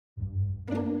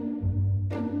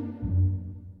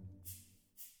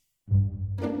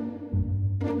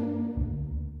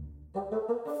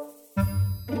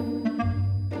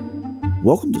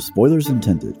Welcome to Spoilers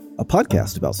Intended, a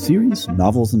podcast about series,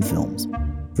 novels, and films.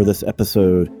 For this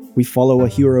episode, we follow a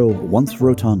hero once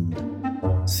rotund,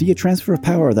 see a transfer of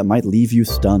power that might leave you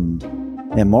stunned,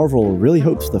 and Marvel really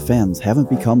hopes the fans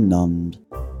haven't become numbed.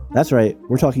 That's right,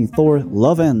 we're talking Thor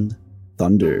Love and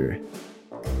Thunder.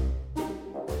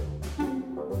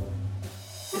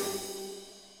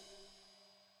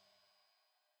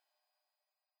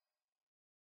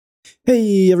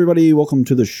 Hey everybody, welcome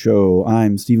to the show.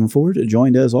 I'm Stephen Ford,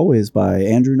 joined as always by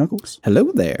Andrew Knuckles.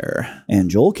 Hello there. And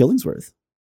Joel Killingsworth.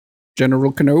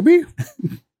 General Kenobi?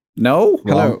 No?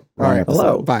 Hello. All right.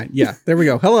 Hello. Fine. Yeah, there we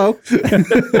go. Hello.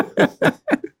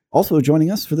 Also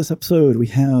joining us for this episode, we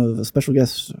have a special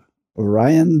guest,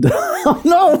 Ryan. Oh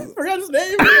no, I forgot his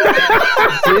name.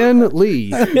 Dan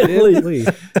Lee.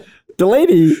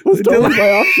 Delaney was totally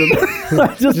my option.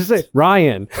 Just say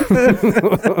Ryan.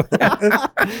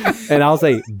 And I'll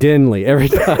say Denley every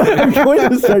time. I'm going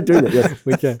to start doing it. Yes,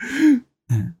 we can.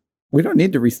 We don't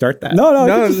need to restart that.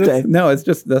 No, it's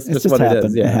just that's it's just what happened. it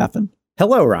is. Yeah. It happened.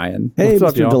 Hello, Ryan. Hey, What's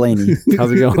up, Mr. y'all? Delaney.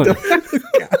 How's it going?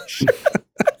 Gosh.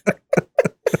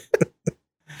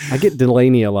 I get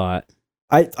Delaney a lot.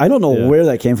 I don't know where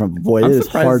that came from, but boy, I'm it is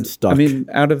surprised. hard stuff. I mean,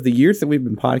 out of the years that we've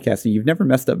been podcasting, you've never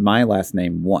messed up my last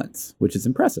name once, which is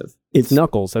impressive. it's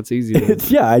Knuckles. That's easy.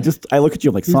 I look at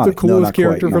you like He's Sonic. the coolest not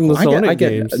character quite. from the I Sonic get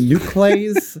games.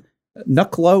 Nucleus,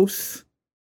 Knucklos,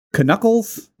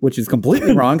 Knuckles, which is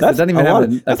completely wrong because it doesn't even have a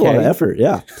That's a lot of effort,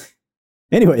 yeah.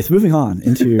 Anyways, moving on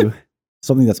into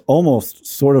something that's almost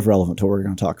sort of relevant to what we're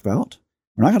going to talk about.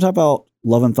 We're not going to talk about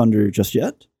Love and Thunder just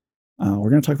yet.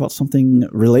 We're going to talk about something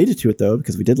related to it, though,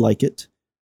 because we did like it.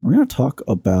 We're going to talk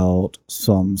about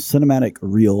some cinematic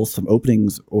reels, some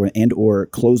openings or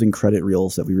closing credit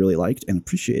reels that we really liked and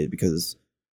appreciated because,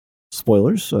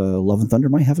 spoilers, Love and Thunder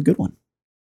might have a good one.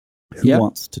 Who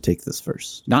wants to take this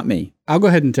first? Not me. I'll go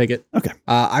ahead and take it. Okay.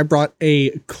 I brought a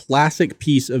classic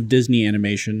piece of Disney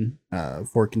animation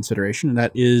for consideration, and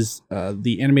that is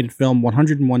the animated film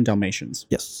 101 Dalmatians.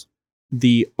 Yes.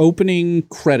 The opening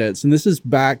credits, and this is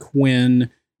back when,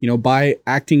 by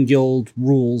acting guild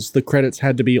rules, the credits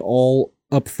had to be all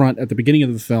up front at the beginning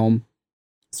of the film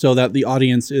so that the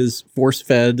audience is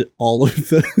force-fed all of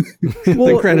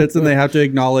the credits, and they have to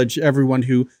acknowledge everyone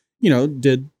who,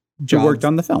 did jobs. Who worked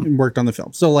on the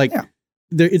film. So,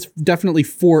 it's definitely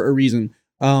for a reason.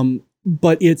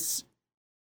 But it's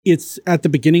at the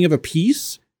beginning of a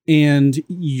piece, and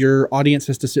your audience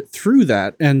has to sit through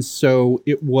that. And so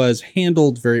it was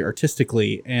handled very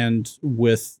artistically and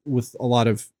with a lot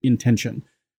of intention.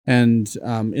 And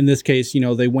in this case,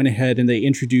 they went ahead and they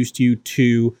introduced you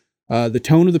to the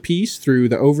tone of the piece through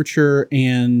the overture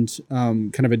and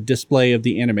kind of a display of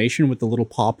the animation with the little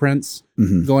paw prints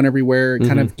going everywhere. It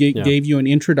kind of gave you an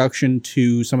introduction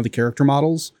to some of the character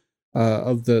models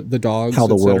of the dogs. How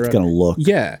the world's going to look.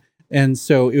 Yeah. And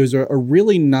so it was a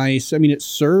really nice, it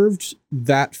served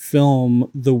that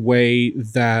film the way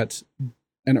that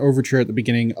an overture at the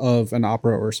beginning of an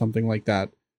opera or something like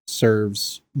that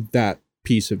serves that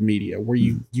piece of media, where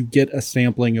you get a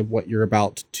sampling of what you're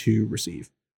about to receive.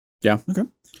 Yeah. Okay.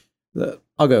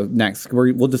 I'll go next.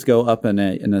 We'll just go up in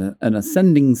an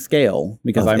ascending scale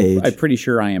because I'm pretty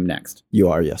sure I am next. You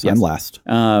are, yes. I'm last.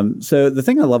 So the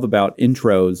thing I love about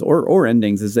intros or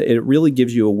endings is that it really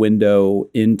gives you a window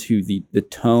into the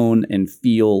tone and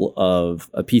feel of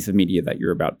a piece of media that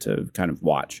you're about to kind of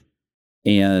watch.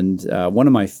 And one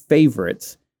of my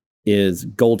favorites is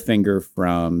Goldfinger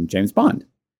from James Bond.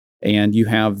 And you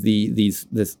have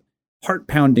this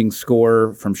heart-pounding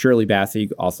score from Shirley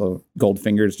Bassey, also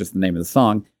Goldfinger is just the name of the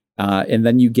song. And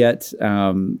then you get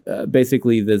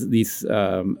basically these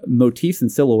motifs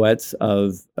and silhouettes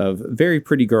of very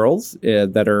pretty girls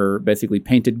that are basically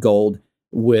painted gold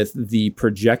with the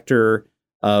projector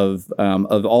of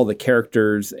all the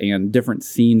characters and different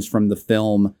scenes from the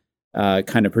film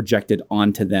kind of projected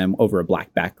onto them over a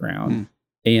black background.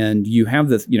 And you have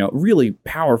this, really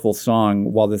powerful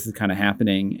song while this is kind of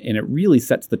happening. And it really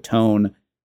sets the tone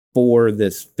for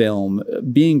this film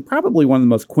being probably one of the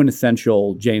most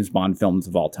quintessential James Bond films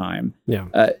of all time. Yeah.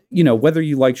 Whether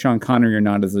you like Sean Connery or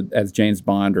not as James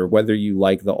Bond, or whether you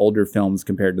like the older films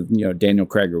compared to, Daniel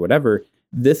Craig or whatever,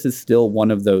 this is still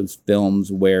one of those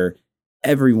films where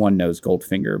everyone knows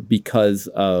Goldfinger because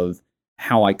of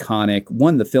how iconic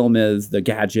the film is, the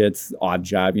gadgets, Odd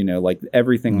Job,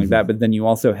 everything like that. But then you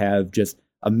also have just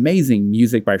amazing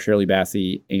music by Shirley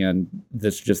Bassey and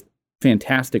this just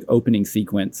fantastic opening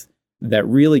sequence that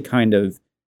really kind of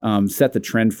set the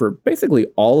trend for basically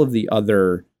all of the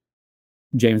other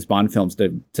James Bond films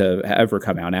to ever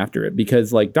come out after it,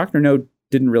 because like Dr. No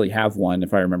didn't really have one,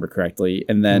 if I remember correctly,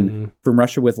 and then From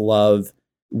Russia with Love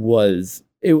was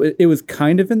it was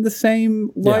kind of in the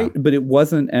same light, but it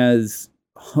wasn't as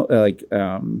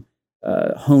honed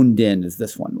in as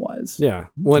this one was. Yeah.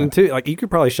 One, two, like you could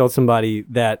probably show somebody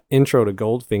that intro to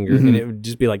Goldfinger and it would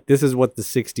just be like, this is what the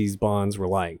 60s Bonds were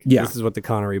like. Yeah. This is what the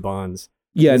Connery Bonds.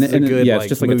 Yeah. This And is a good, it's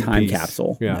just like a mood time piece.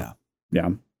 capsule. Yeah.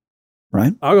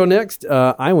 Right? I'll go next.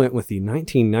 I went with the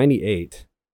 1998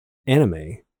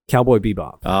 anime Cowboy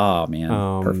Bebop. Oh,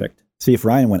 man. Perfect. See, if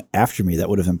Ryan went after me, that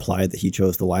would have implied that he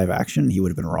chose the live action. He would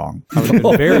have been wrong. I would have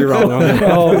been very wrong on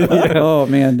that. Oh,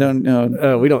 man. Don't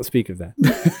know. We don't speak of that.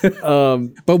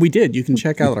 But we did. You can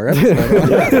check out our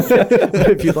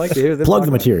episode. If you'd like to hear this. Plug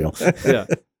the material. Yeah.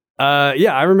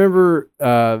 I remember,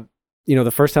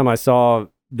 the first time I saw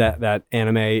that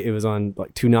anime, it was on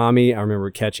like Toonami. I remember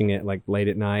catching it like late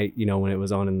at night, when it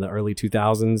was on in the early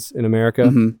 2000s in America.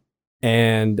 Mm-hmm.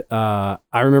 And I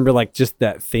remember like just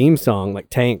that theme song, like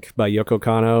Tank by Yoko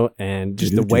Kanno, and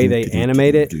just the way they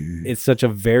animate it. It's such a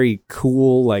very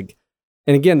cool, like,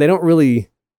 and again, they don't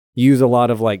really use a lot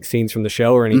of like scenes from the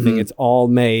show or anything. It's all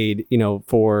made,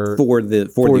 for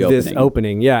the this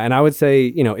opening. Yeah. And I would say,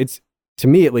 it's, to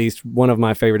me at least, one of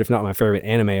my favorite, if not my favorite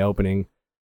anime opening,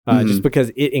 just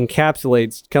because it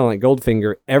encapsulates, kind of like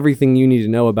Goldfinger, everything you need to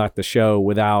know about the show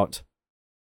without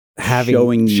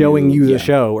showing you the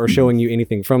show or showing you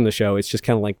anything from the show. It's just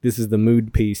kind of like, this is the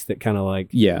mood piece that kind of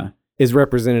like is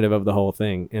representative of the whole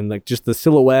thing, and like just the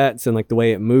silhouettes and like the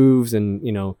way it moves, and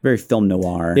very film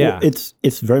noir. Yeah, it's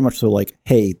very much so like,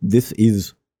 hey, this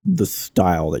is the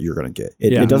style that you're going to get.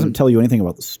 It doesn't tell you anything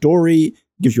about the story.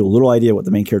 It gives you a little idea what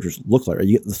the main characters look like, or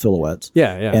you get the silhouettes,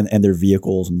 and their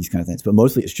vehicles and these kind of things. But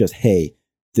mostly it's just, hey,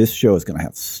 this show is going to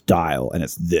have style, and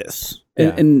it's this.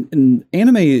 And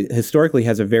anime historically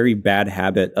has a very bad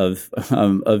habit of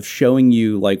showing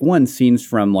you like scenes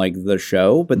from like the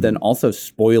show, but then also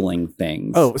spoiling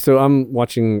things. Oh, so I'm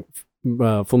watching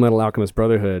Full Metal Alchemist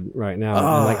Brotherhood right now,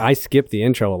 and like I skip the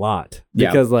intro a lot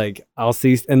because like I'll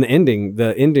see and the ending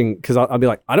because I'll be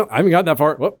like, I haven't got that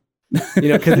far. Whoop.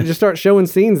 Because it just starts showing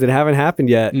scenes that haven't happened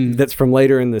yet. That's from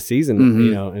later in the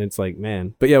season. And it's like,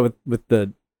 man. But yeah, with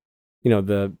the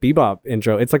the Bebop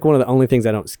intro, it's like one of the only things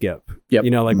I don't skip. Yep.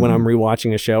 Like when I'm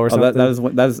rewatching a show or something.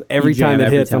 That was every time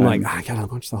it hits, I'm like, I gotta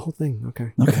watch the whole thing.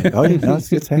 Okay. Oh yeah, no, it's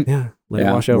good. Yeah. Let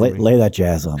it wash over me. Lay that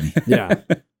jazz on me. Yeah.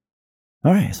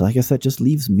 All right, so I guess that just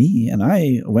leaves me, and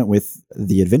I went with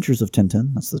The Adventures of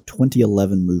Tintin. That's the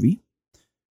 2011 movie.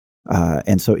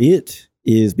 And so it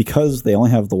is, because they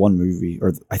only have the one movie,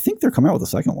 or I think they're coming out with a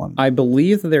second one. I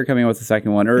believe that they're coming out with the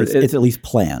second one, or it's at least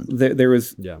planned.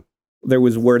 There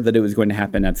was word that it was going to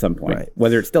happen at some point. Right.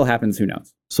 Whether it still happens, who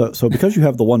knows? So because you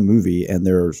have the one movie and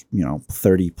there's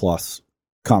 30 plus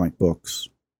comic books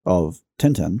of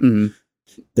Tintin,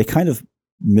 they kind of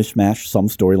mishmash some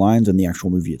storylines in the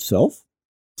actual movie itself.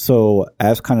 So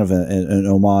as kind of an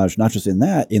homage, not just in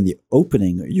that, in the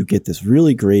opening, you get this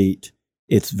really great.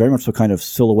 It's very much so kind of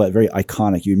silhouette, very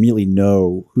iconic. You immediately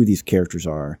know who these characters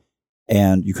are.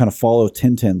 And you kind of follow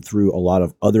Tintin through a lot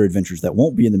of other adventures that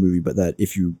won't be in the movie, but that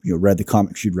if you read the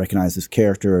comics, you'd recognize this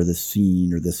character or this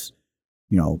scene or this,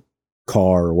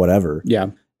 car or whatever. Yeah.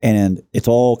 And it's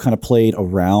all kind of played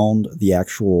around the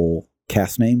actual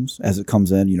cast names as it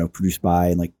comes in, produced by,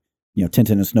 and like,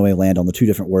 Tintin and Snowy land on the two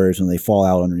different words and they fall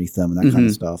out underneath them and that kind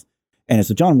of stuff. And it's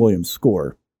a John Williams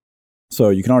score. So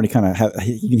you can already kind of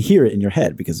you can hear it in your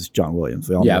head because it's John Williams.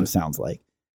 We all know what it sounds like.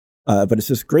 But it's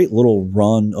this great little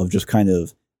run of just kind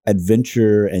of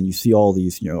adventure, and you see all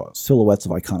these, silhouettes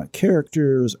of iconic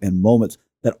characters and moments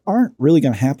that aren't really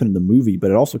going to happen in the movie,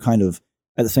 but it also kind of,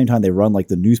 at the same time, they run like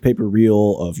the newspaper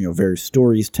reel of, various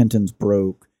stories Tintin's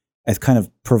broke, as kind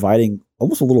of providing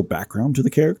almost a little background to the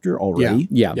character already.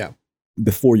 Yeah.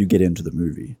 Before you get into the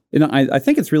movie. I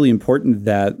think it's really important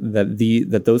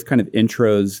that those kind of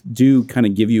intros do kind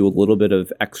of give you a little bit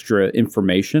of extra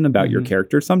information about your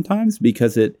character sometimes,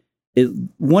 because it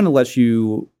lets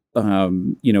you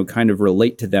kind of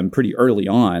relate to them pretty early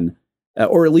on,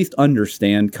 or at least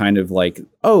understand kind of like,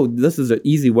 oh, this is an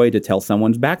easy way to tell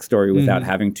someone's backstory without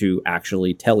having to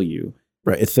actually tell you.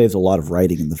 Right. It saves a lot of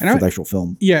writing in for the actual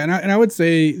film. Yeah, and I would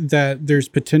say that there's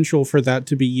potential for that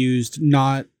to be used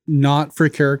not for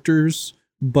characters,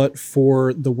 but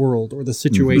for the world or the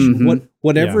situation.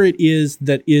 Whatever it is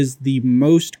that is the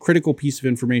most critical piece of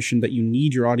information that you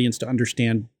need your audience to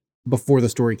understand before the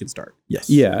story can start. Yes.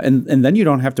 Yeah, and then you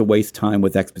don't have to waste time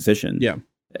with exposition. Yeah.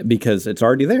 Because it's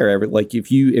already there. Like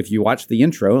if you watch the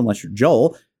intro, unless you're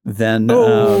Joel, then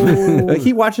Oh.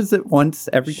 he watches it once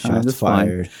every time. Shots It's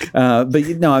fired. fine.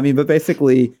 But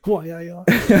basically,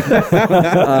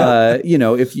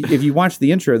 if you watch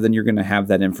the intro, then you're going to have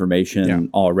that information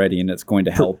already, and it's going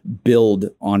to help build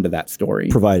onto that story.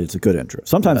 Provided it's a good intro.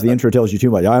 Sometimes the intro tells you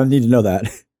too much. I don't need to know that.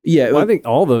 Yeah, Well, I think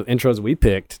all the intros we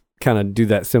picked kind of do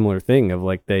that similar thing of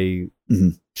like they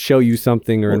show you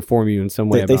something or inform you in some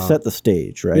way. They set the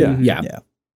stage, right? Yeah.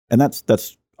 And that's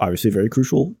obviously a very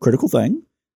critical thing,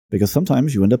 because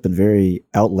sometimes you end up in very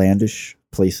outlandish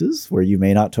places where you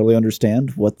may not totally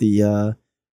understand what the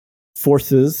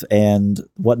forces and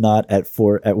whatnot at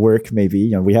work may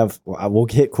be. We'll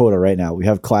hit quota right now. We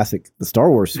have classic the Star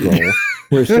Wars scroll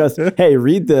where it's just, hey,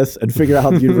 read this and figure out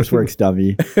how the universe works,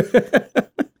 dummy.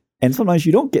 And sometimes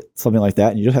you don't get something like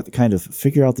that, and you just have to kind of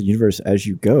figure out the universe as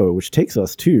you go, which takes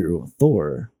us to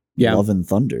Thor, Love and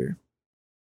Thunder.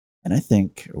 And I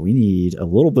think we need a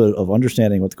little bit of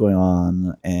understanding what's going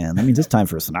on, and that means it's time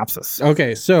for a synopsis.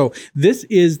 Okay, so this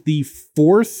is the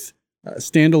fourth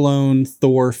standalone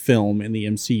Thor film in the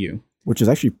MCU. Which is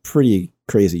actually pretty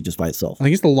crazy just by itself. I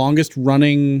think it's the longest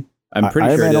running I'm pretty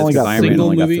Iron sure Man it is only because got Iron Man single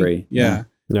only movie. got 3. Yeah.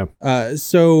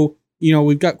 So,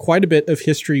 we've got quite a bit of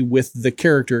history with the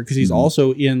character because he's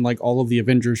also in like all of the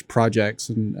Avengers projects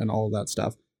and all of that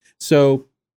stuff. So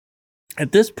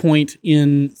at this point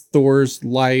in Thor's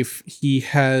life, he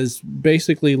has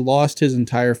basically lost his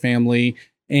entire family,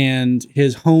 and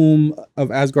his home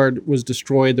of Asgard was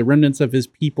destroyed. The remnants of his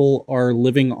people are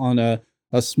living on a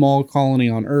small colony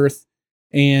on Earth,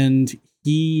 and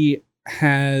he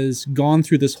has gone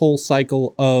through this whole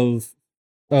cycle of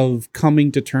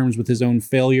coming to terms with his own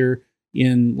failure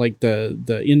in like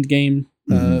the end game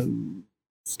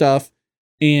stuff,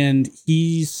 and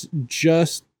he's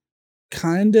just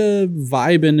kind of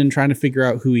vibing and trying to figure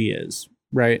out who he is,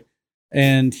 right?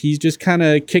 And he's just kind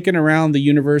of kicking around the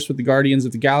universe with the Guardians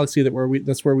of the Galaxy.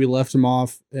 That's where we left him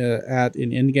off at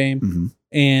in Endgame,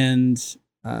 and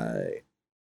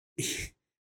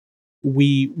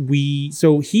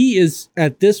so he is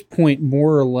at this point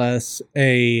more or less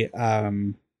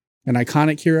an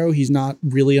iconic hero. He's not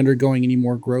really undergoing any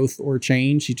more growth or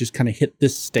change. He just kind of hit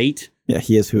this state. Yeah,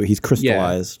 he is who he's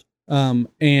crystallized. So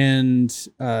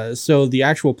the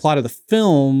actual plot of the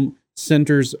film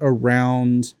centers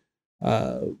around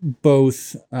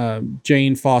both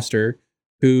Jane Foster,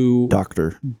 who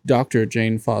Dr.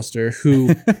 Jane Foster, who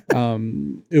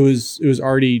it was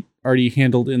already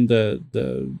handled in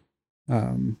the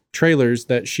trailers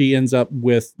that she ends up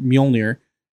with Mjolnir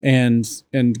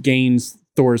and gains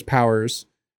Thor's powers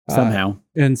somehow.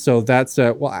 And so that's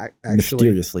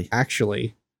mysteriously.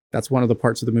 Actually, that's one of the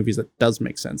parts of the movies that does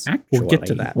make sense. We'll get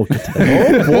to that. Oh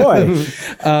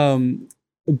boy.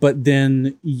 But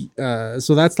then,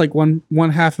 so that's like one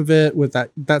half of it with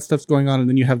that stuff's going on. And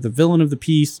then you have the villain of the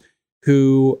piece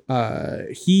who,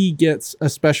 he gets a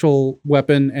special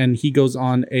weapon and he goes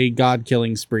on a god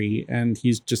killing spree, and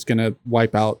he's just going to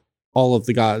wipe out all of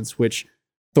the gods, which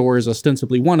Thor is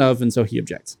ostensibly one of. And so he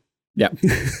objects. Yeah.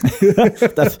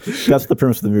 that's the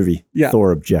premise of the movie. Yeah.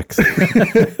 Thor objects.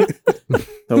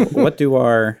 So what do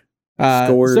our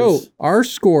scores? So our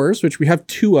scores, which we have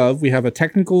two of, we have a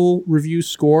technical review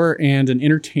score and an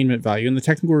entertainment value. And the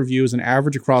technical review is an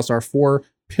average across our 4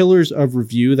 pillars of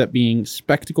review, that being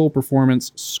spectacle,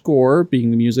 performance, score, being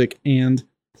the music, and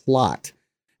plot.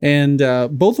 And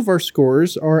both of our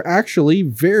scores are actually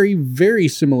very, very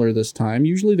similar this time.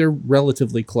 Usually they're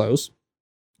relatively close,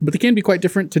 but they can be quite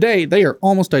different. Today, they are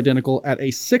almost identical at a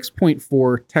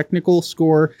 6.4 technical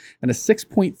score and a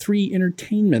 6.3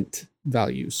 entertainment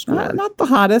value score. Not the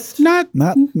hottest. Nope.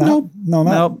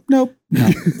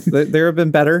 There have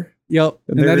been better. Yep.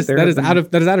 And that is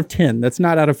out of 10. That's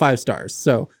not out of 5 stars.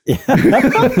 So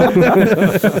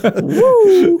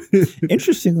Woo.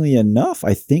 Interestingly enough,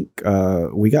 I think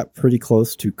we got pretty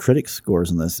close to critic scores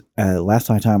in this. Last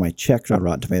time I checked on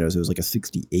Rotten Tomatoes, it was like a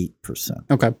 68%.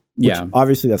 Okay. Yeah.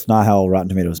 Obviously, that's not how Rotten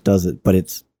Tomatoes does it, but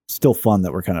it's still fun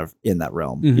that we're kind of in that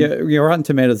realm. Mm-hmm. Yeah, Rotten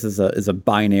Tomatoes is a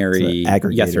binary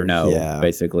yes or no. Yeah.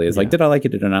 Basically, it's like, did I like it?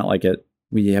 Did I not like it?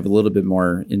 We have a little bit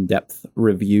more in-depth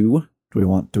review. Do we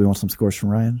want some scores from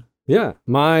Ryan? Yeah,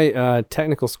 my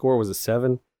technical score was a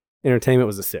 7. Entertainment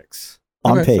was a 6.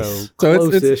 On pace. So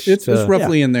it's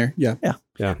roughly in there. Yeah.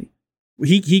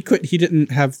 He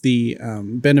didn't have the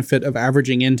benefit of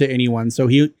averaging into anyone, so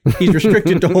he's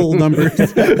restricted to whole numbers.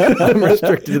 I'm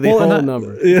restricted to the whole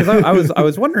number. I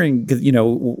was wondering, because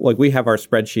like we have our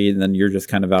spreadsheet, and then you're just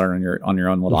kind of out on your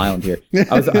own little island here.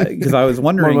 I was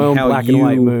wondering how black you and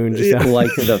white moon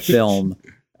liked the film.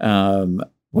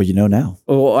 Well, you know now.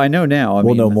 Well, I know now.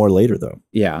 We'll know more later, though.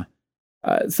 Yeah.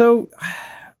 So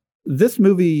this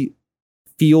movie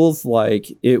feels like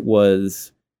it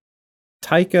was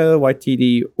Taika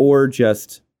Waititi or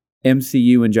just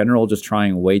MCU in general just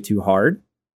trying way too hard.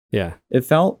 Yeah. It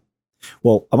felt.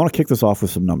 Well, I want to kick this off with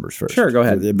some numbers first. Sure, go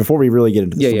ahead. Before we really get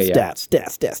into this,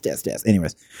 stats.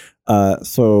 Anyways,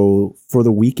 so for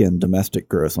the weekend, domestic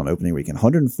gross on opening weekend,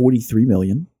 143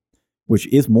 million, which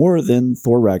is more than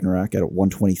Thor Ragnarok at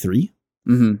 123,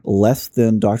 less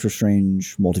than Doctor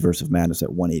Strange Multiverse of Madness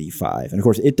at 185. And of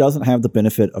course, it doesn't have the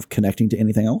benefit of connecting to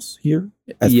anything else here.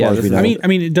 As far as we know. I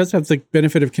mean, it does have the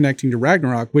benefit of connecting to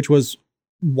Ragnarok, which was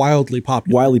wildly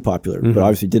popular. But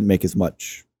obviously didn't make as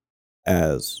much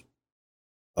as...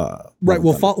 right.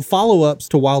 Well, follow-ups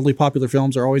to wildly popular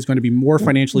films are always going to be more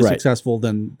financially successful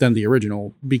than the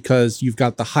original, because you've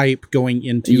got the hype going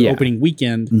into opening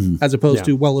weekend, as opposed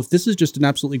to, well, if this is just an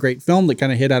absolutely great film that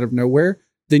kind of hit out of nowhere,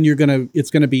 then it's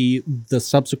going to be the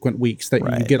subsequent weeks that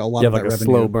you get a lot of that revenue.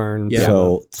 Slow burn. Yeah.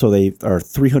 So they are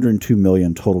 302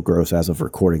 million total gross as of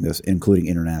recording this, including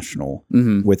international,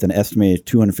 with an estimated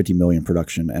 250 million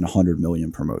production and 100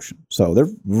 million promotion. So they're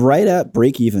right at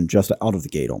break even, just out of the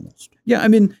gate almost. Yeah, I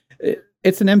mean,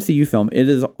 it's an MCU film. It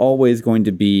is always going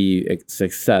to be a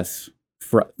success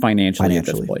financially at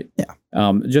this point.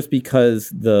 Yeah. Just because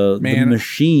the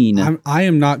machine. I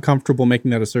am not comfortable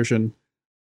making that assertion.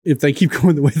 If they keep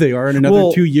going the way they are in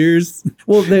another 2 years.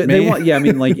 Well, they want, I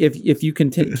mean, like if you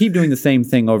keep doing the same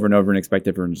thing over and over and expect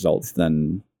different results,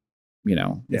 then,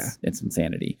 it's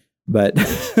insanity. But,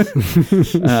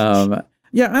 I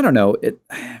don't know.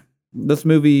 This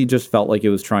movie just felt like it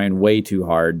was trying way too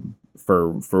hard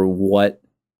for what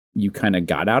you kind of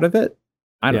got out of it.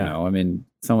 I don't know. I mean,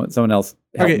 someone else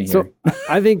help me here. So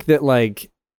I think that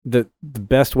like the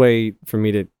best way for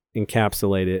me to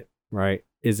encapsulate it, right,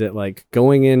 is that like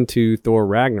going into Thor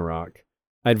Ragnarok,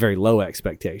 I had very low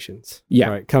expectations. Yeah.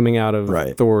 Right. Coming out of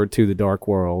Thor to the Dark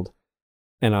World.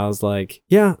 And I was like,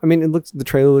 the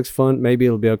trailer looks fun. Maybe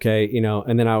it'll be okay,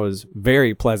 and then I was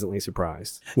very pleasantly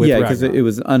surprised. Because it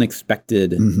was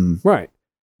unexpected. Right.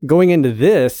 Going into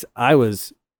this, I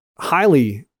was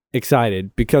highly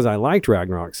excited because I liked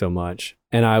Ragnarok so much,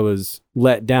 and I was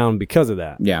let down because of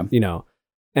that. Yeah.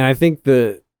 And I think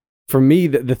for me,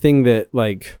 the thing that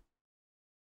like,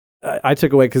 I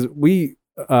took away, because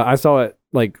I saw it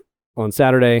like on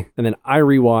Saturday, and then I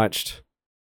rewatched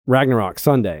Ragnarok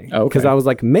Sunday, because I was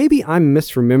like, maybe I'm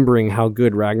misremembering how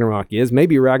good Ragnarok is.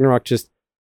 Maybe Ragnarok just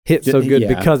hit so good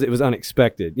because it was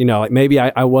unexpected. Like maybe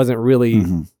I wasn't really,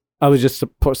 I was just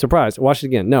surprised. Watch it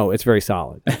again. No, it's very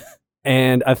solid.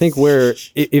 And I think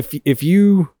if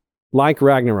you like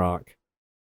Ragnarok,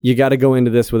 you got to go into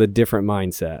this with a different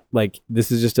mindset. Like,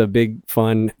 this is just a big,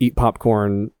 fun, eat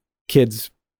popcorn,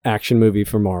 kids action movie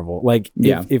for Marvel. Like,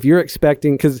 if you're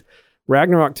expecting, because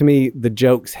Ragnarok, to me, the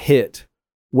jokes hit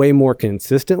way more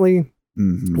consistently.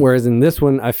 Whereas in this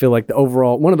one, I feel like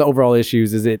one of the overall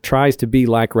issues is it tries to be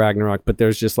like Ragnarok, but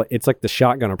there's just it's like the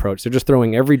shotgun approach. They're just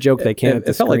throwing every joke they can at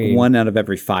the screen. It felt like 1 out of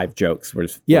every 5 jokes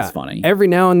was funny. Every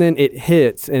now and then it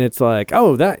hits, and it's like,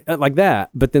 oh, that like that.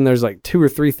 But then there's like 2 or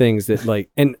 3 things that like,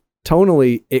 and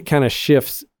tonally it kind of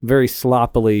shifts very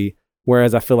sloppily.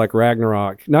 Whereas I feel like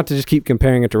Ragnarok, not to just keep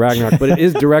comparing it to Ragnarok, but it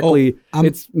is directly,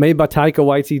 it's made by Taika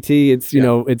Waititi.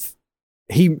 It's,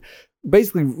 he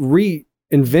basically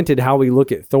reinvented how we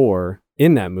look at Thor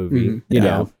in that movie, you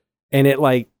know, and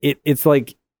it's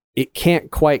like, it can't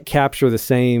quite capture the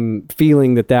same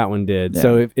feeling that one did. Yeah.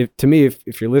 So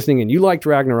if you're listening and you liked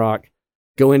Ragnarok,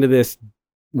 go into this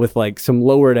with like some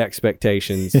lowered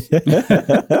expectations.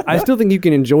 I still think you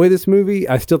can enjoy this movie.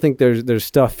 I still think there's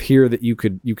stuff here that you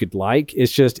could like.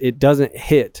 It's just, it doesn't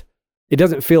hit. It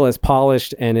doesn't feel as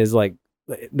polished, and is like,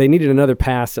 they needed another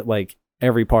pass at like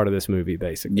every part of this movie,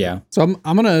 basically. Yeah. So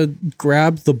I'm going to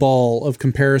grab the ball of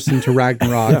comparison to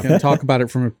Ragnarok and talk about it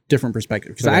from a different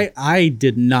perspective. Because I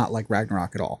did not like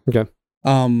Ragnarok at all. Okay.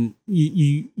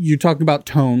 You talked about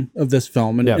tone of this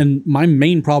film, and my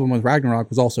main problem with Ragnarok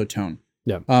was also tone.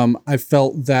 Yeah. I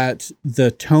felt that the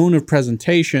tone of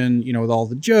presentation, with all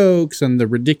the jokes and the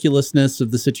ridiculousness of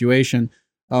the situation,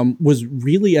 was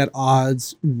really at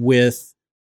odds with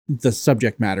the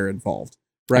subject matter involved.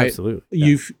 Right. Absolutely.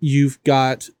 Yeah. You've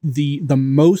got the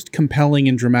most compelling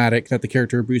and dramatic that the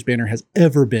character of Bruce Banner has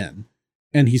ever been,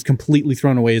 and he's completely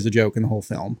thrown away as a joke in the whole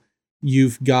film.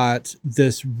 You've got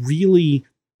this really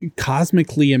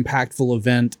cosmically impactful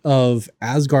event of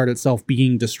Asgard itself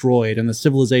being destroyed and the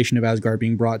civilization of Asgard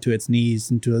being brought to its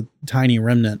knees into a tiny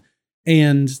remnant.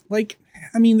 And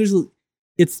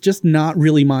it's just not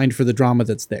really mined for the drama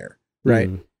that's there. Right.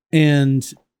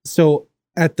 And so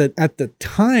at the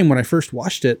time when I first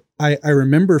watched it, I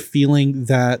remember feeling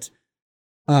that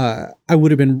I would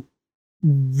have been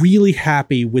really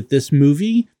happy with this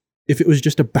movie if it was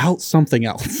just about something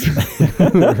else.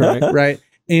 Right.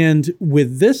 And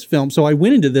with this film, so I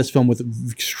went into this film with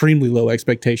extremely low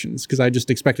expectations because I just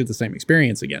expected the same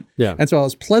experience again. Yeah. And so I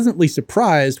was pleasantly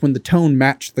surprised when the tone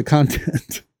matched the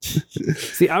content.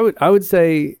 See, I would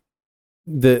say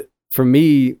that for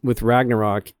me with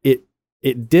Ragnarok,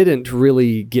 it didn't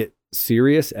really get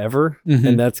serious ever. Mhm.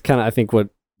 And that's kind of, I think, what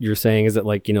you're saying is that,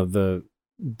 like, you know, the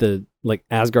like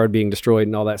Asgard being destroyed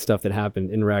and all that stuff that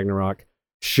happened in Ragnarok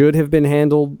should have been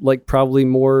handled like probably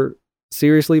more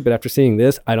seriously, but after seeing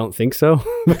this, I don't think so.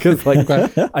 Because like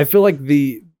I feel like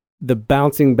the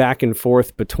bouncing back and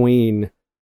forth between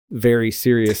very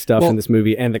serious stuff in this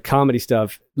movie and the comedy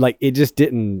stuff, like it just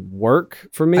didn't work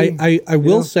for me. I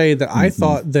will say that I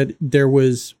thought that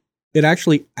it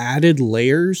actually added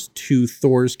layers to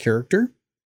Thor's character,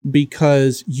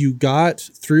 because you got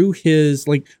through his,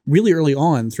 like really early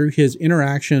on, through his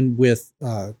interaction with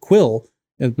Quill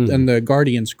and the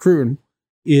Guardians crew,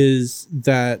 is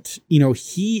that, you know,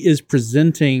 he is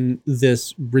presenting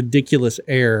this ridiculous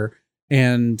air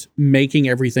and making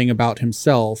everything about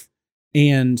himself.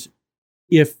 And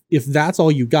if that's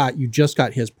all you just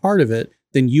got his part of it,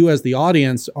 then you as the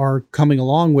audience are coming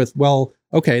along with, well,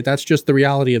 okay, that's just the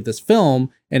reality of this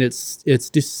film, and it's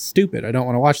just stupid. I don't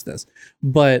want to watch this.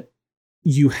 But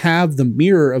you have the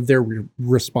mirror of their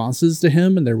responses to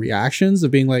him and their reactions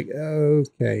of being like,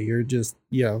 okay, you're just,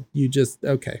 you just,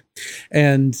 okay.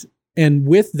 And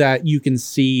with that, you can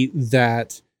see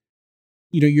that,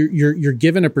 you know, you're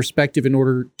given a perspective in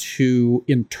order to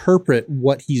interpret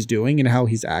what he's doing and how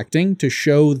he's acting, to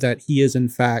show that he is in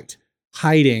fact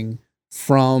hiding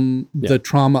from the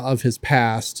trauma of his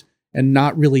past and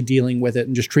not really dealing with it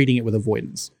and just treating it with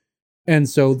avoidance. And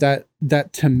so that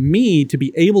to me, to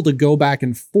be able to go back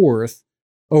and forth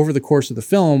over the course of the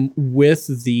film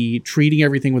with the treating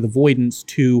everything with avoidance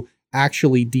to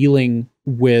actually dealing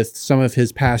with some of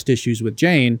his past issues with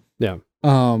Jane,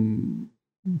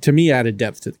 to me added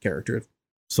depth to the character.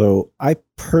 So I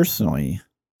personally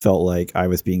felt like I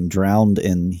was being drowned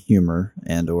in humor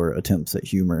and or attempts at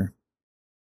humor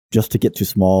just to get to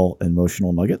small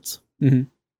emotional nuggets. Mm-hmm.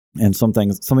 And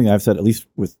something I've said, at least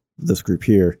with this group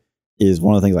here, is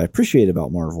one of the things I appreciate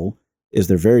about Marvel is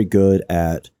they're very good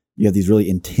at, you have these really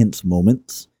intense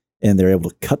moments and they're able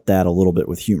to cut that a little bit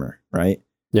with humor, right?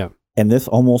 Yeah. And this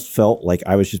almost felt like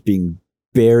I was just being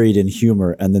buried in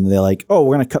humor, and then they're like, oh,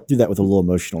 we're going to cut through that with a little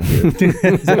emotional here.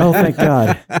 It's like, oh, thank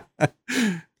God.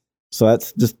 So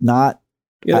that's just not,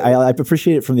 I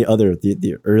appreciate it from the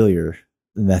earlier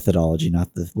methodology,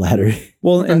 not the latter.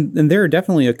 Well, and there are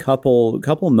definitely a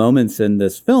couple moments in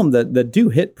this film that do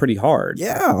hit pretty hard.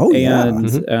 Yeah. Oh,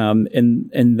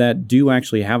 and that do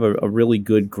actually have a really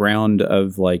good ground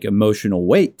of like emotional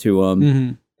weight to them.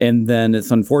 Mm-hmm. And then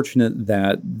it's unfortunate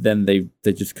that then they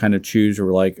just kind of choose,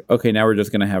 or like, okay, now we're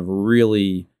just going to have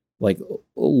really like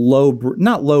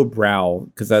not low brow,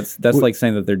 because that's like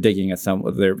saying that they're digging at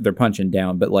they're punching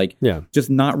down, but like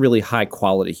just not really high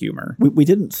quality humor. We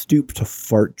didn't stoop to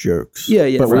fart jokes.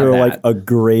 Yeah, but we were like a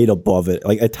grade above it.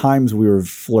 Like at times we were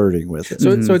flirting with it.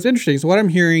 So it's interesting. So what I'm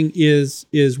hearing is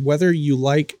whether you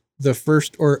like the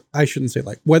first, or I shouldn't say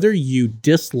like, whether you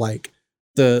dislike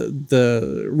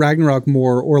the Ragnarok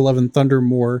more or Love and Thunder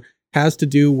more has to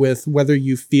do with whether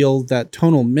you feel that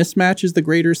tonal mismatch is the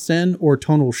greater sin or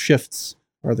tonal shifts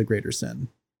are the greater sin.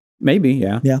 Maybe,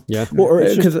 yeah. Well, or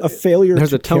it's just a failure.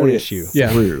 There's to a tone issue.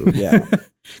 Through. Yeah.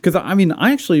 Because I mean,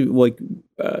 I actually like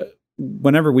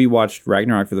whenever we watched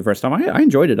Ragnarok for the first time, I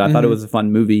enjoyed it. I thought it was a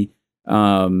fun movie,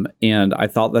 and I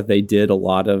thought that they did a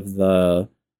lot of the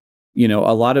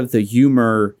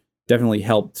humor. Definitely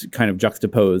helped kind of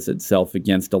juxtapose itself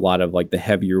against a lot of like the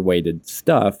heavier weighted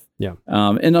stuff. Yeah.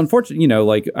 And unfortunately,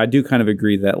 like I do kind of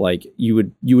agree that like you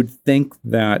would think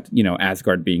that,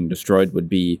 Asgard being destroyed would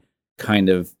be kind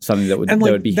of something that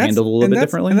would be handled a little bit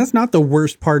differently. And that's not the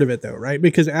worst part of it though, right?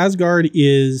 Because Asgard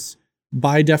is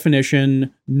by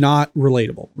definition not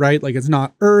relatable, right? Like it's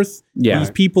not Earth. Yeah.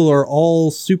 These people are all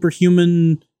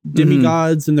superhuman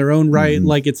demigods in their own right.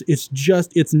 Like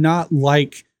it's not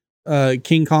like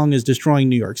King Kong is destroying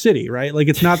New York City, right? Like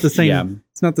it's not the same.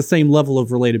 It's not the same level of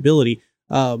relatability.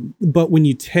 But when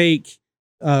you take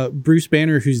Bruce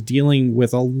Banner, who's dealing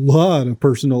with a lot of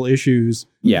personal issues,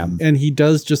 and he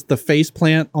does just the face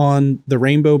plant on the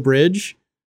Rainbow Bridge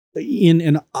in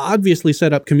an obviously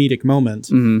set up comedic moment,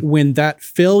 when that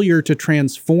failure to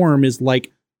transform is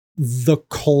like the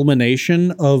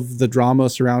culmination of the drama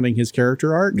surrounding his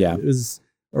character arc, is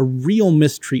a real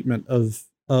mistreatment of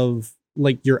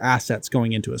like your assets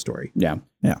going into a story. Yeah.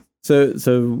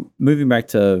 So moving back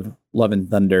to Love and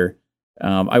Thunder,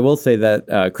 I will say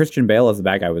that Christian Bale as the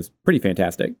bad guy was pretty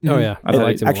fantastic. Oh yeah, I It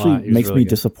liked him a actually lot. He was makes really me good.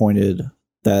 disappointed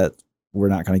that we're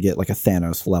not going to get like a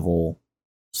Thanos level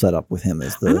setup with him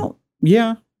as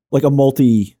Yeah. like a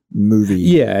multi-movie.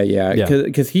 Yeah. Yeah.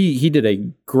 Because he did a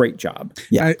great job.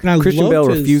 Yeah. And I Christian loved Bale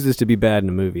his- refuses to be bad in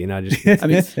a movie, and I just I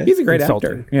mean, he's a great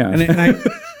Insulting. actor. Yeah. And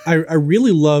I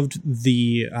really loved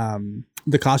the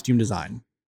costume design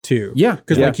too. Yeah.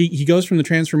 Because like he goes from the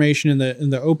transformation in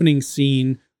the opening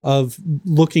scene of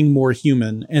looking more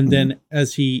human, and then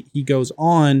as he goes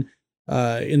on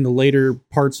in the later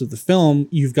parts of the film,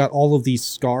 you've got all of these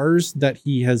scars that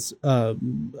he has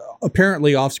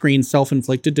apparently off screen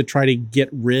self-inflicted to try to get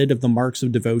rid of the marks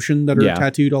of devotion that are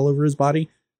tattooed all over his body,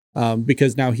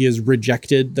 because now he has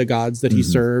rejected the gods that he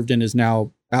served and is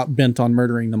now out bent on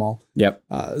murdering them all. Yep.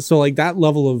 So like that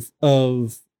level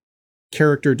of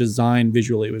character design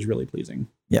visually was really pleasing.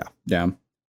 Yeah.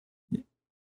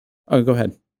 Oh, go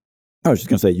ahead. I was just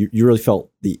going to say, you really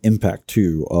felt the impact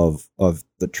too of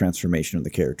the transformation of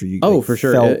the character. You For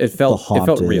sure. It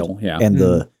felt real. Yeah. And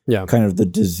the yeah. kind of the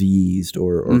diseased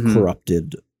or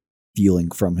corrupted feeling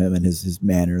from him and his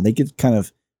manner. And they get I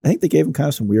think they gave him kind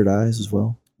of some weird eyes as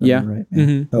well. Yeah. Right.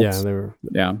 Mhm. Helps. they were.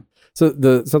 Yeah.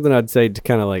 So something I'd say to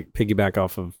kind of like piggyback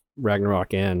off of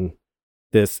Ragnarok and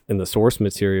this and the source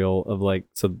material of like,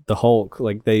 so the Hulk,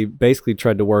 like they basically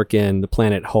tried to work in the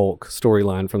Planet Hulk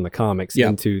storyline from the comics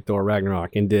into Thor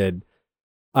Ragnarok and did.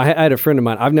 I had a friend of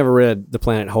mine, I've never read the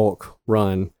Planet Hulk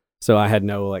run, so I had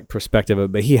no like perspective of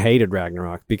it, but he hated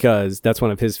Ragnarok because that's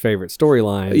one of his favorite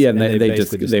storylines. Yeah. And they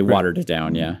basically watered it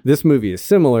down. Yeah. This movie is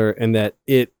similar in that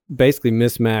it basically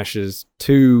mismashes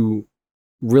two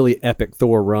really epic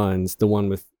Thor runs, the one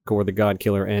with Gore the God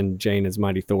Killer and Jane as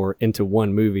Mighty Thor, into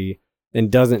one movie, and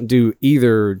doesn't do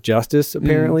either justice,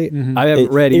 apparently. I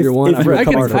haven't read either one. I've read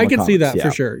part of I them. can see that yeah.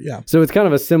 for sure. Yeah. So it's kind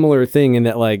of a similar thing in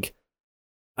that, like,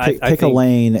 I Pick a think-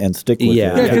 lane and stick with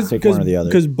Yeah. it. Yeah, Take one or the other.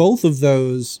 because both of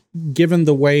those, given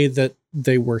the way that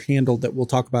they were handled, that we'll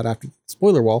talk about after the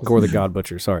spoiler wall. Gore the God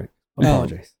Butcher. Sorry,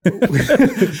 apologize.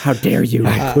 How dare you?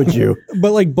 Could you?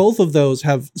 But like both of those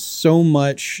have so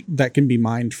much that can be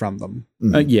mined from them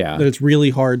Yeah. that it's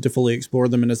really hard to fully explore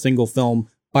them in a single film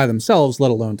by themselves,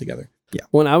 let alone together.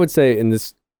 Well, and I would say, and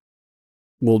this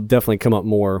will definitely come up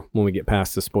more when we get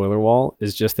past the spoiler wall,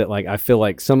 is just that, like, I feel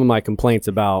like some of my complaints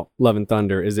about Love and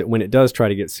Thunder is that when it does try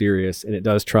to get serious and it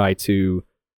does try to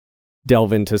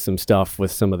delve into some stuff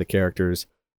with some of the characters,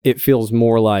 it feels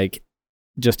more like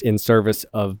just in service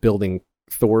of building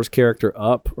Thor's character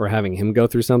up or having him go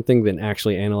through something than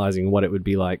actually analyzing what it would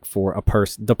be like for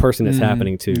the person it's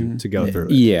happening to go through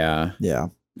it. Yeah. Yeah.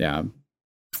 Yeah.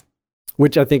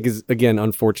 Which I think is, again,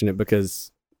 unfortunate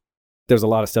because there's a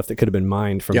lot of stuff that could have been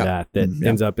mined from that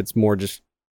ends up, it's more just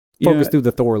focused through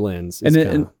the Thor lens.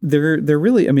 And they're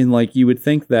really, I mean, like, you would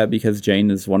think that because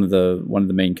Jane is one of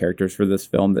the main characters for this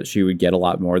film that she would get a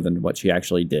lot more than what she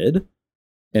actually did.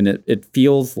 And it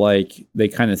feels like they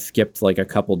kind of skipped like a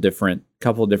couple different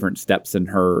steps in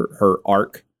her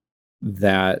arc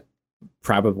that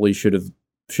probably should have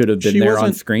been there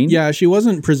on screen. Yeah, she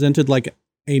wasn't presented like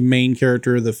a main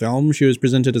character of the film. She was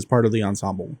presented as part of the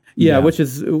ensemble. Yeah,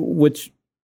 which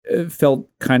felt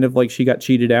kind of like she got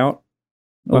cheated out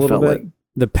a little bit. Like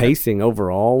the pacing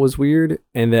overall was weird,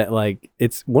 and that like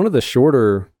it's one of the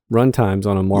shorter runtimes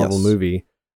on a Marvel movie,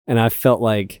 and I felt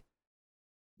like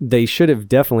they should have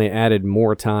definitely added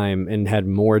more time and had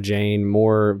more Jane,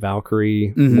 more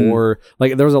Valkyrie, more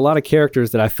like there was a lot of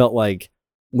characters that I felt like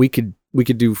we could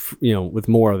do, with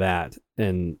more of that,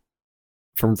 and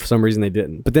for some reason they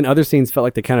didn't. But then other scenes felt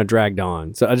like they kind of dragged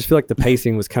on. So I just feel like the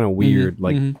pacing was kind of weird.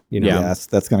 Yeah,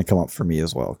 that's going to come up for me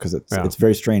as well because it's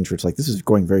very strange. Where it's like this is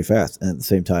going very fast and at the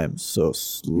same time so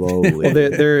slowly. Well,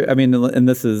 they're I mean, and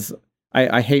this is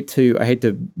I hate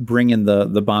to bring in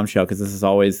the bombshell because this is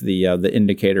always the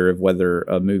indicator of whether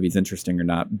a movie's interesting or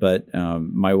not. But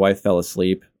my wife fell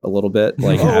asleep a little bit,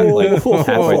 like halfway through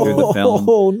the film.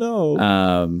 Oh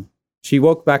no! She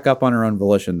woke back up on her own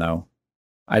volition, though.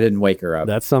 I didn't wake her up.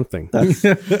 That's something.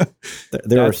 It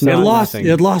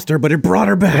lost her, but it brought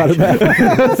her back.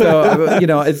 So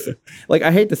it's like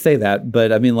I hate to say that,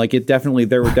 but I mean, like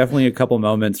there were definitely a couple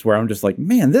moments where I'm just like,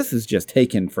 man, this is just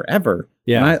taking forever.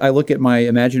 Yeah. And I look at my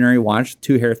imaginary watch,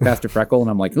 2 hairs past a freckle,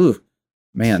 and I'm like, ooh,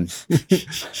 man.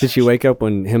 Did she wake up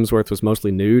when Hemsworth was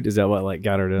mostly nude? Is that what like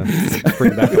got her to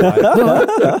bring it back alive?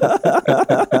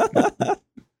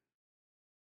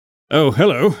 Oh,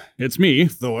 hello. It's me,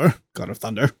 Thor, God of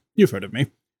Thunder. You've heard of me.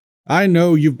 I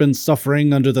know you've been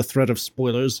suffering under the threat of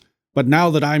spoilers, but now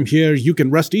that I'm here, you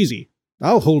can rest easy.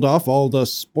 I'll hold off all the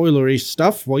spoilery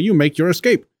stuff while you make your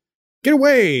escape. Get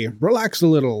away, relax a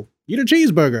little, eat a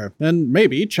cheeseburger, and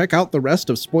maybe check out the rest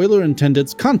of Spoiler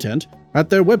Intended's content at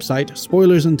their website,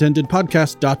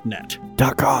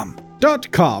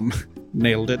 spoilersintendedpodcast.net. .com.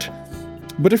 Nailed it.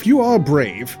 But if you are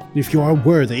brave, if you are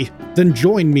worthy, then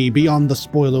join me beyond the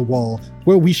spoiler wall,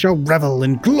 where we shall revel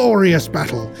in glorious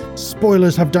battle.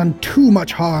 Spoilers have done too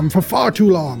much harm for far too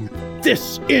long.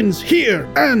 This ends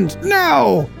here and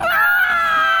now!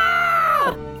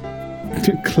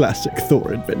 Classic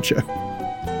Thor adventure.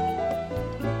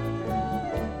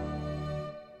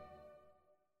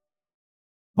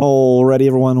 Alrighty,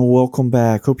 everyone, welcome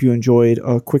back. Hope you enjoyed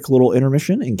a quick little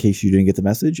intermission. In case you didn't get the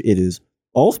message, it is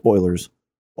all spoilers,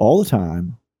 all the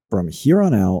time, from here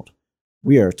on out.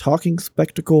 We are talking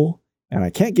spectacle, and I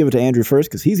can't give it to Andrew first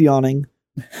because he's yawning,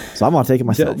 so I'm gonna take it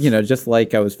myself. Just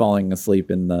like I was falling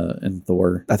asleep in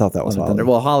Thor. I thought that was Love and Holly.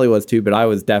 Thunder. Well, Holly was too, but I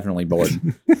was definitely bored.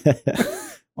 Well,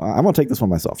 I'm gonna take this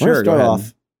one myself. Sure, I'm go gonna ahead. start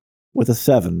off with a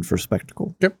 7 for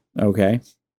spectacle. Okay.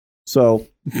 So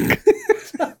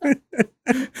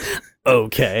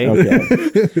Okay.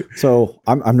 So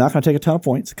I'm not going to take a ton of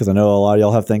points because I know a lot of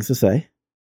y'all have things to say.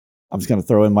 I'm just going to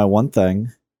throw in my one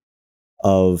thing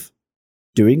of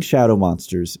doing shadow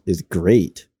monsters is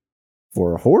great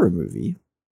for a horror movie.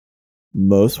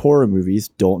 Most horror movies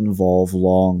don't involve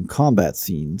long combat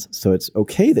scenes, so it's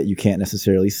okay that you can't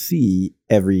necessarily see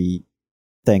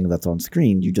everything that's on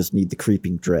screen. You just need the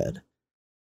creeping dread.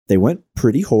 They went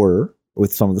pretty horror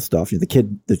with some of the stuff.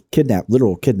 The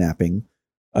literal kidnapping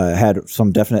had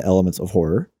some definite elements of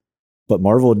horror, but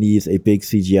Marvel needs a big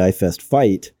CGI fest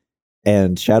fight,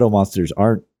 and shadow monsters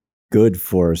aren't good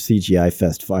for a CGI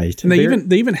fest fight. And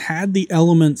they even had the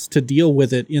elements to deal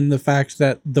with it in the fact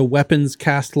that the weapons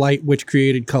cast light, which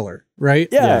created color, right?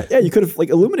 Yeah, you could have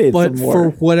illuminated But some more. for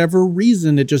whatever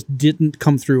reason, it just didn't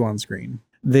come through on screen.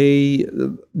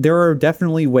 There are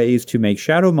definitely ways to make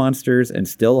shadow monsters and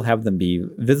still have them be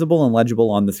visible and legible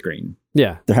on the screen.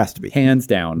 Yeah. There has to be. Hands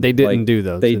down. They didn't do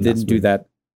those. They in didn't this do movie. that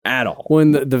at all. Well,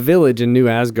 in the village in New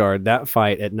Asgard, that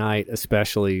fight at night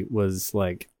especially was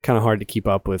like kind of hard to keep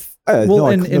up with.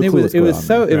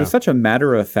 It was such a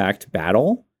matter of fact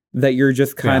battle that you're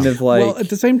just kind of like. Well, at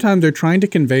the same time, they're trying to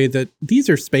convey that these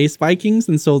are space Vikings,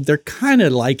 and so they're kind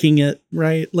of liking it,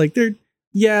 right? Like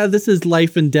this is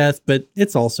life and death, but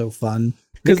it's also fun.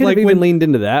 Because like even leaned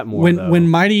into that more. When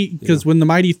the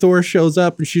mighty Thor shows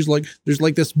up and she's like, there's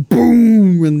like this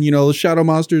boom, and the shadow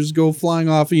monsters go flying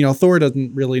off. Thor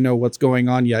doesn't really know what's going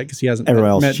on yet because he hasn't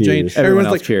met Jane. Everyone Everyone's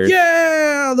else like, cheers.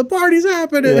 yeah, the party's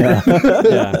happening.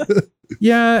 Yeah.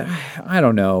 Yeah, I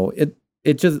don't know.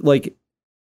 It just like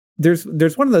there's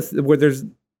one of those where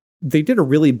they did a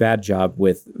really bad job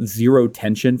with zero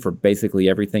tension for basically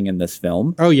everything in this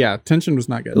film. Oh yeah, tension was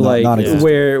not good.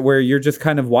 Where you're just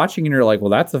kind of watching and you're like, well,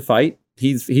 that's a fight.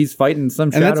 He's fighting some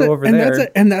shadow over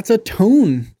there. And that's a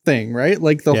tone thing, right?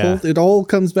 Like it all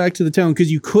comes back to the tone,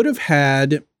 because you could have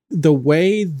had the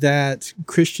way that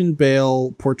Christian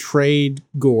Bale portrayed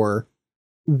Gore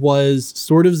was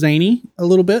sort of zany a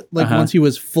little bit, like once he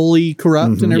was fully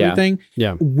corrupt and everything.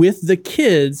 Yeah. With the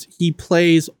kids, he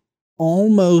plays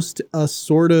almost a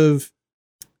sort of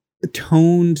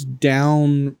toned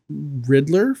down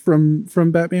Riddler from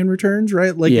Batman Returns,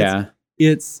 right? Like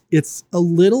it's a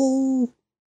little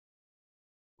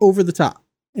over the top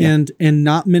and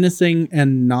not menacing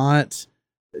and not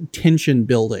tension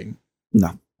building.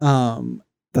 No.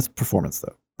 That's performance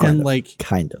though. Kind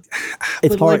of.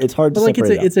 It's hard. It's hard to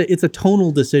separate. It's a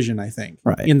tonal decision, I think,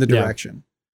 in the direction.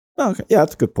 Oh, okay. Yeah,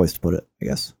 that's a good place to put it, I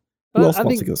guess. Who else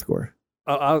wants to go score?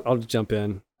 I'll just jump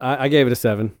in. I gave it a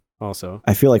 7 also.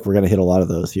 I feel like we're going to hit a lot of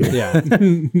those here. Yeah.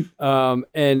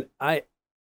 And I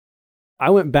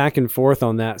went back and forth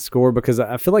on that score because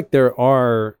I feel like there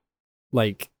are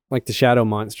like the shadow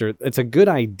monster. It's a good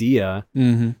idea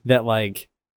that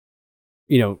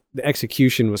the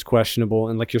execution was questionable.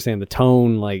 And like you're saying, the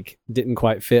tone didn't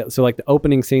quite fit. So the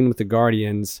opening scene with the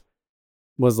Guardians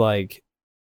was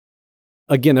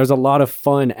again, there's a lot of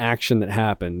fun action that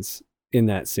happens in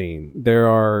that scene. There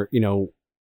are,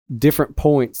 different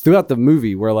points throughout the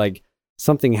movie where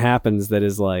something happens that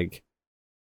is when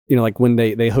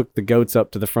they hook the goats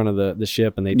up to the front of the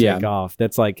ship and they take off.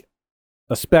 That's a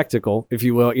spectacle, if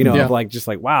you will,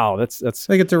 of wow, that's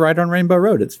they get to ride on Rainbow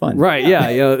Road. It's fun. Right. Yeah.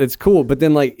 It's cool. But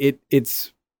then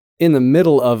it's in the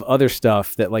middle of other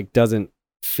stuff that doesn't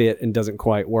fit and doesn't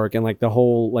quite work. And the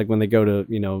whole, when they go to,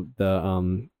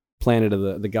 the planet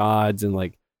of the gods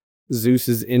and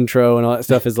Zeus's intro and all that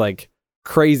stuff is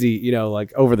crazy,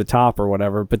 over the top or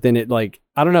whatever. But then it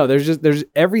I don't know, there's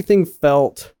everything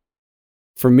felt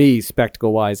for me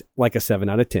spectacle wise like a 7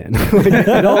 out of 10.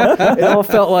 It all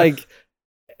felt like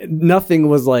nothing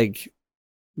was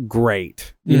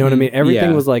great. You know what I mean? Everything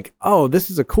Yeah. was like, oh,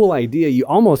 this is a cool idea. You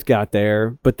almost got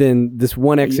there, but then this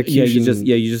one execution.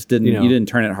 You just didn't you know. you didn't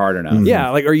turn it hard enough. Yeah,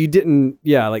 like, or you didn't,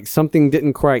 like something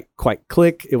didn't quite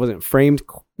click. It wasn't framed,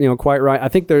 quite right. I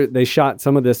think they shot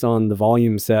some of this on the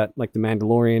volume set, like the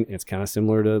Mandalorian. It's kind of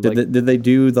similar to Did they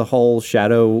do the whole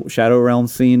shadow realm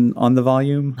scene on the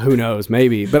volume? who knows,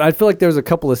 maybe. But I feel like there's a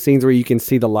couple of scenes where you can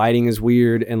see the lighting is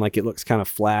weird and like it looks kind of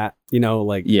flat,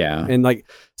 like, Yeah. and like,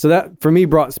 so that for me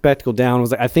brought Spectacle down. Was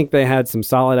like, I think they had some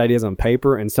solid ideas on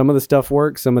paper and some of the stuff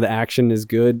works, some of the action is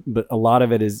good, but a lot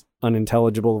of it is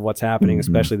unintelligible of what's happening,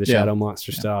 especially the shadow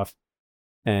monster stuff.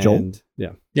 And Joel?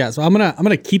 Yeah, so I'm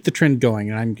gonna keep the trend going,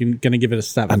 and I'm gonna give it a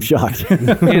 7. I'm shocked.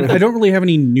 And I don't really have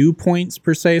any new points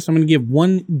per se, so I'm gonna give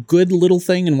one good little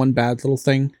thing and one bad little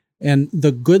thing. And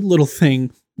the good little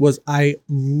thing was I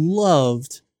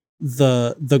loved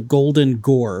the golden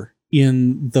gore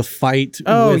in the fight.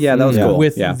 Oh, with, yeah, that was cool.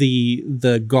 with Yeah.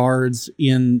 the guards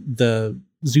in the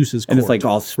Zeus's court. And it's like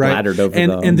all splattered over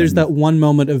them. And there's that one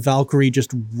moment of Valkyrie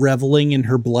just reveling in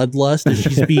her bloodlust as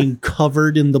she's being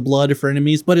covered in the blood of her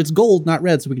enemies, but it's gold, not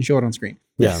red, so we can show it on screen.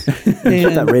 Yeah. Put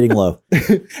that rating low.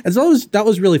 And so that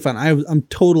was really fun. I'm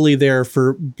totally there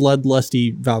for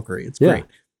bloodlusty Valkyrie. It's great.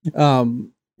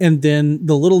 And then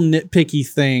the little nitpicky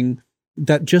thing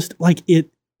that just like it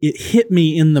hit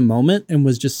me in the moment and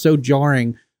was just so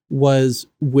jarring was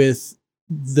with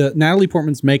the Natalie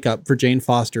Portman's makeup for Jane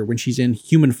Foster when she's in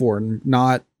human form,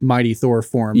 not Mighty Thor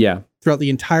form. Yeah. Throughout the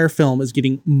entire film is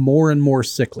getting more and more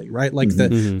sickly, right? Like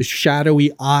the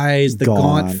shadowy eyes, the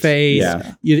gaunt face.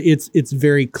 Yeah. It's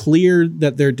very clear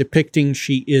that they're depicting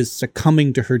she is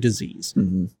succumbing to her disease.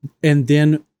 And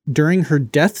then during her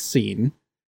death scene,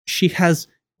 she has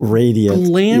Radiant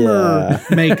glamour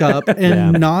makeup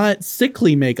and not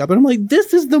sickly makeup. And I'm like,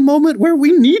 this is the moment where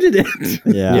we needed it.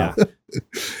 Yeah.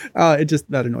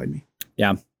 That annoyed me.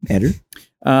 Yeah. Andrew?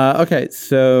 Okay,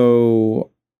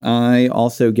 so I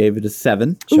also gave it a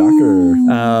 7.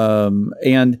 Shocker.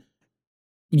 And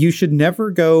you should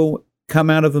never come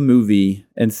out of a movie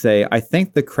and say, I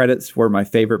think the credits were my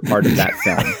favorite part of that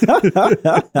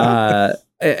film.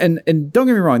 And don't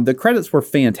get me wrong, the credits were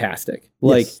fantastic.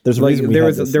 Like, Yes, there's a reason we there had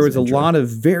was this there as was a intro. lot of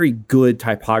very good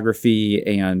typography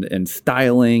and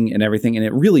styling and everything, and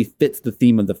it really fits the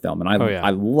theme of the film. And I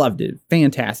loved it.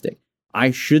 Fantastic.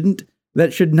 That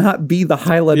should not be the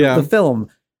highlight of the film.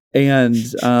 And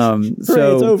Hooray,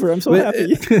 so it's over. I'm so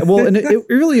happy. well, and it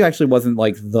really actually wasn't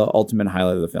like the ultimate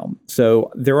highlight of the film. So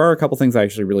there are a couple things I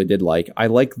actually really did like. I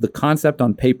like the concept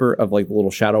on paper of like the little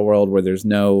shadow world where there's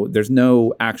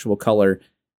no actual color,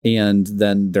 and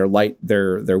then their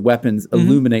weapons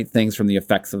illuminate things from the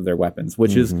effects of their weapons,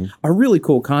 which is a really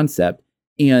cool concept.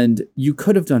 And you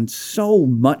could have done so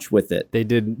much with it. They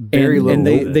did very little.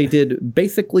 And they did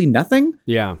basically nothing.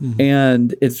 Yeah.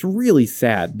 And it's really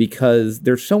sad because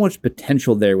there's so much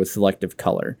potential there with selective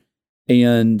color.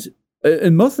 And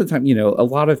most of the time, a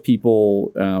lot of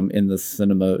people in the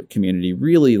cinema community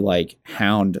really like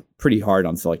hound pretty hard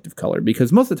on selective color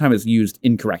because most of the time it's used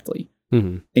incorrectly.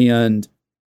 And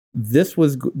this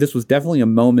was definitely a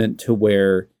moment to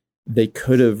where they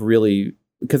could have really,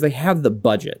 because they have the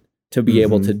budget to be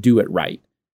able to do it right.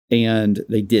 And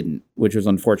they didn't, which was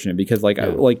unfortunate because like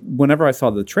whenever I saw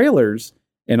the trailers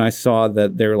and I saw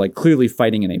that they're like clearly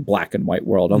fighting in a black and white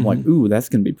world, I'm like, ooh, that's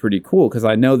going to be pretty cool. Cause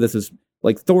I know this is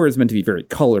like Thor is meant to be very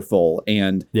colorful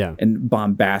and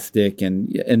bombastic.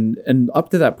 And up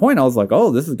to that point, I was like,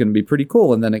 oh, this is going to be pretty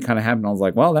cool. And then it kind of happened. I was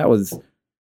like, well, that was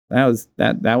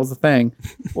the thing.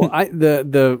 Well,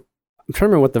 I'm trying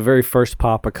to remember what the very first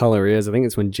pop of color is. I think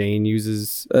it's when Jane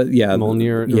uses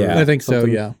Mjolnir. I think so,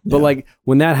 something. yeah. But like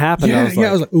when that happened, I was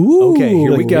like, ooh. okay,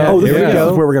 here we go. This Here we is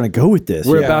go. where we're going to go with this.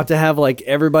 We're about to have like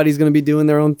everybody's going to be doing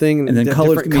their own thing, And then colors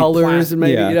different can be colors, and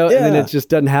maybe Yeah. and then it just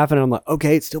doesn't happen. And I'm like,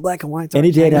 okay, it's still black and white. It's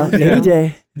Any day now. okay. Any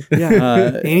day.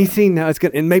 Yeah, anything now. It's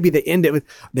good, and maybe they end it with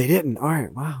they didn't. All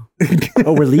right, wow.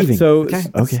 Oh, we're leaving. So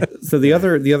Okay. So the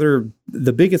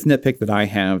biggest nitpick that I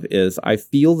have is I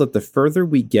feel that the further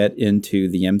we get into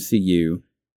the MCU,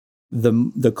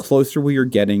 the closer we are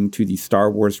getting to the Star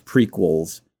Wars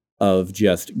prequels of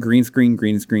just green screen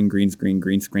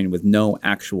with no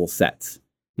actual sets.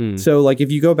 So like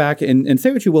if you go back and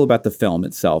say what you will about the film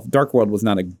itself, Dark World was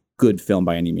not a good film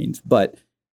by any means, but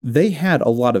they had a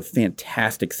lot of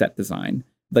fantastic set design,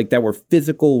 like that were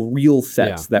physical, real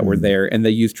sets that were there, and they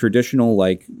used traditional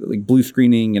like blue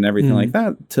screening and everything like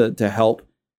that to help,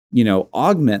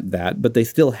 augment that. But they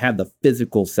still had the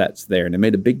physical sets there, and it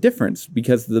made a big difference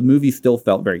because the movie still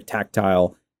felt very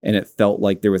tactile, and it felt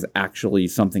like there was actually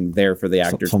something there for the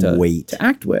actors some weight to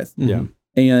act with. Yeah.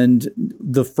 And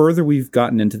the further we've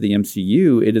gotten into the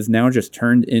MCU, it has now just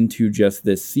turned into just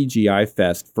this CGI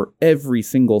fest for every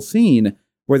single scene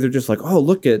where they're just like, oh,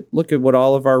 look at what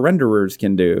all of our renderers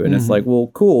can do. And it's like,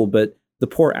 well, cool. But the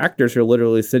poor actors are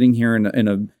literally sitting here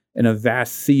in a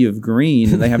vast sea of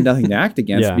green and they have nothing to act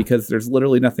against because there's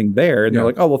literally nothing there. And they're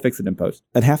like, oh, we'll fix it in post.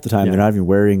 And half the time they're not even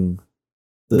wearing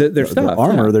their stuff, the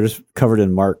armor. They're just covered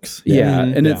in marks.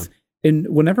 And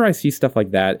whenever I see stuff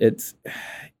like that,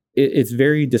 it's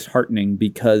very disheartening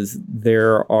because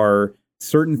there are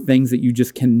certain things that you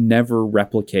just can never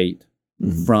replicate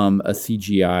from a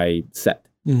CGI set.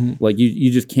 Like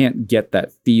you just can't get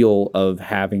that feel of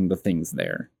having the things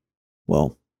there.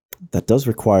 Well, that does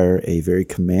require a very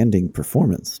commanding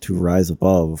performance to rise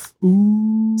above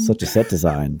such a set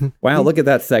design. Wow, look at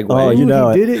that segue. Oh, you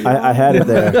know, did it. I had it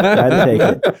there. I had to take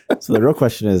it. So the real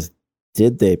question is,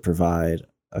 did they provide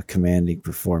a commanding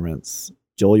performance?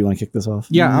 Joel, you want to kick this off?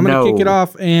 Yeah, I'm going to kick it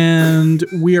off, and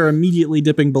we are immediately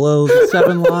dipping below the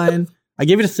 7 line. I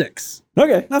gave it a 6.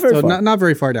 Okay, not very far. Not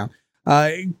very far down.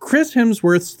 Chris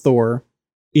Hemsworth's Thor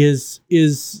is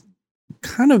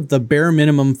kind of the bare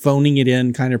minimum phoning it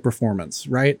in kind of performance,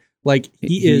 right? Like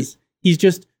he's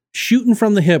just shooting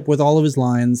from the hip with all of his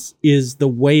lines is the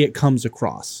way it comes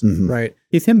across, right?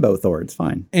 He's himbo Thor, it's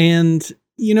fine. And,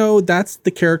 you know, that's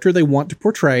the character they want to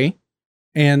portray.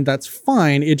 And that's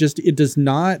fine. It does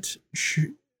not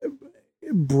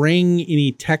bring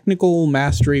any technical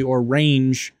mastery or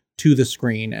range to the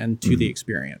screen and to the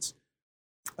experience.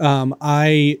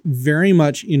 I very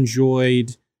much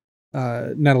enjoyed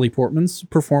Natalie Portman's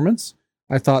performance.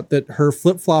 I thought that her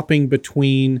flip-flopping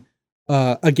between,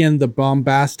 again, the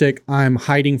bombastic, I'm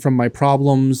hiding from my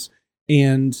problems,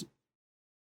 and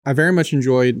I very much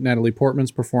enjoyed Natalie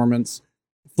Portman's performance.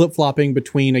 Flip-flopping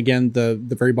between, again, the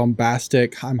very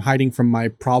bombastic, I'm hiding from my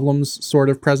problems sort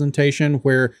of presentation,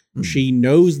 where she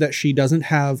knows that she doesn't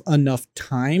have enough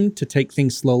time to take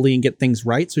things slowly and get things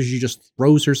right, so she just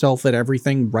throws herself at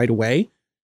everything right away.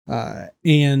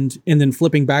 And then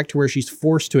flipping back to where she's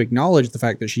forced to acknowledge the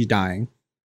fact that she's dying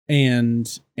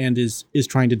and is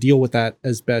trying to deal with that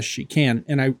as best she can.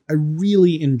 And I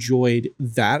really enjoyed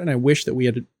that, and I wish that we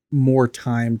had more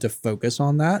time to focus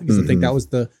on that, because I think that was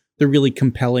the really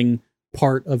compelling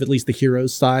part of at least the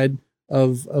hero's side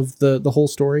of the whole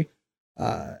story.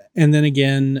 And then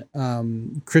again,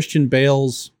 Christian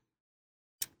Bale's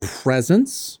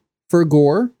presence for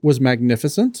Gore was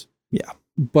magnificent. Yeah.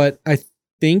 But I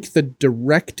think the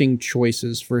directing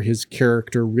choices for his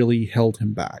character really held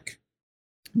him back.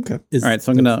 Okay. All right,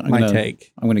 so I'm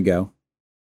gonna go.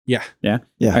 Yeah. All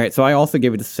right, so I also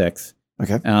gave it a 6.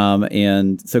 Okay.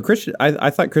 And so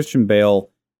I thought Christian Bale,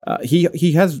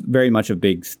 he has very much a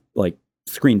big like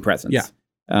screen presence.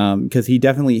 Yeah. Because he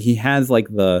has like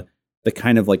the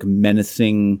kind of like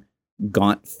menacing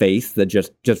gaunt face that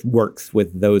just works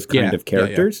with those kind of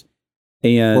characters.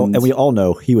 And we all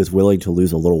know he was willing to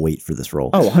lose a little weight for this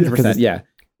role. Oh, 100%. Yeah.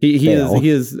 He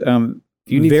is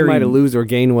you need somebody to lose or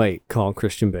gain weight, call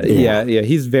Christian Bale. Yeah.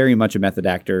 He's very much a method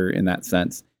actor in that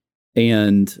sense.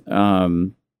 And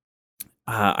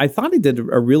I thought he did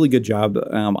a really good job.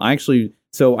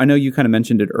 So I know you kind of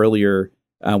mentioned it earlier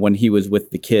when he was with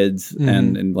the kids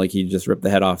and like he just ripped the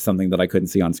head off something that I couldn't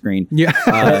see on screen. Yeah.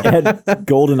 It had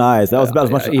golden eyes. That was about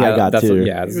as much as I got too.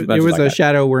 It was a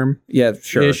shadow worm. Yeah,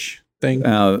 sure. Ish thing.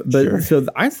 So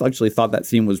I actually thought that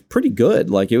scene was pretty good.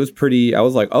 Like it was pretty. I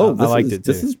was like, oh,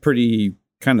 this is pretty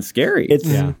kind of scary.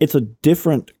 It's a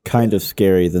different kind of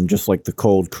scary than just like the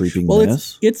cold creeping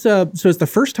menace. It's the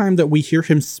first time that we hear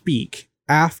him speak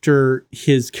after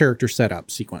his character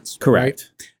setup sequence.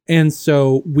 Correct. Right? And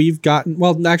so we've gotten,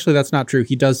 well, actually that's not true.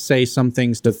 He does say some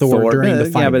things to Thor during the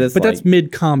fight, but that's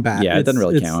mid-combat. Yeah, it doesn't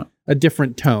really count. A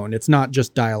different tone. It's not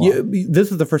just dialogue. Yeah,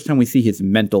 this is the first time we see his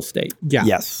mental state. Yeah.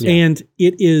 Yes. Yeah. And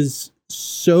it is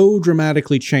so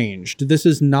dramatically changed. This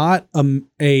is not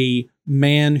a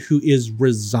man who is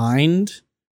resigned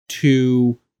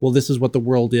to, well, this is what the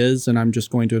world is, and I'm just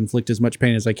going to inflict as much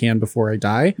pain as I can before I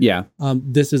die. Yeah.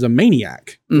 This is a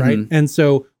maniac, right? And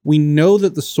so we know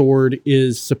that the sword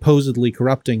is supposedly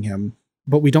corrupting him,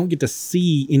 but we don't get to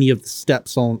see any of the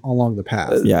steps along the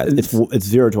path. Yeah, it's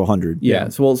 0 to 100. Yeah.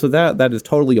 So that is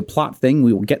totally a plot thing.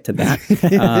 We will get to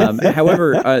that.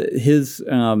 However, his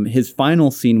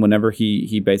final scene, whenever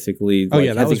he basically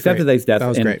has accepted his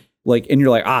death, great. And you're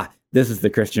like, this is the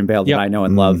Christian Bale that I know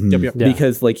and love.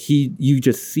 Because like you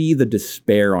just see the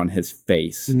despair on his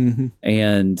face,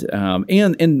 and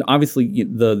obviously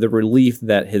the relief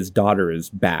that his daughter is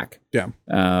back. Yeah.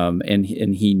 And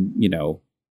he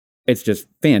it's just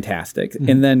fantastic.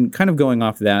 And then kind of going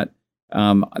off that,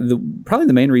 probably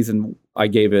the main reason I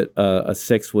gave it a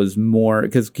 6 was more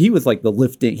because he was like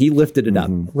he lifted it up.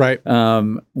 Right.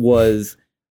 Was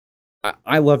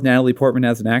I love Natalie Portman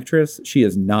as an actress. She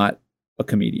is not a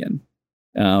comedian.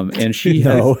 And she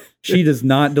does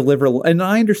not deliver. And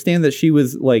I understand that she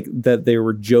was like that they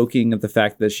were joking at the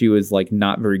fact that she was like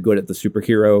not very good at the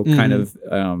superhero kind of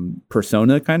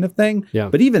persona kind of thing. Yeah.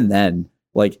 But even then,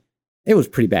 like it was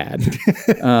pretty bad.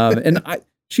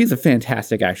 She's a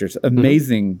fantastic actress,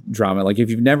 amazing drama. Like if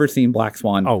you've never seen Black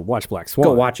Swan, watch Black Swan.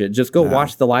 go watch it. Just go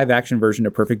watch the live action version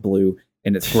of Perfect Blue,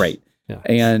 and it's great.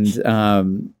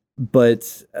 And but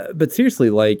seriously,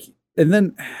 like. And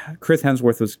then Chris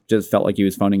Hemsworth just felt like he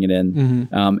was phoning it in.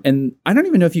 And I don't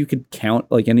even know if you could count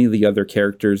like any of the other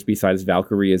characters besides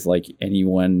Valkyrie as like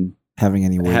anyone having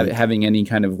any weight. Having any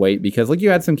kind of weight, because like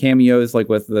you had some cameos like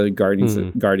with the Guardians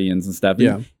and stuff.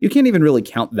 Yeah. You can't even really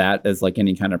count that as like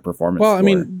any kind of performance. Well,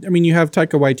 score. I mean, you have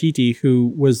Taika Waititi,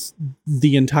 who was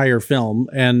the entire film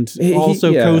and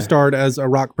also co-starred as a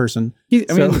rock person.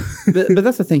 But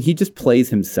that's the thing. He just plays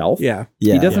himself. Yeah.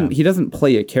 He doesn't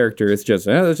play a character. It's just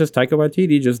Taika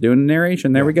Waititi just doing a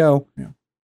narration. There we go. Yeah.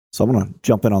 So I'm gonna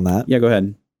jump in on that. Yeah, go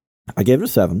ahead. I gave it a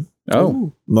 7.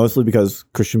 Oh, mostly because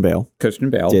Christian Bale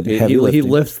did heavy he lifting.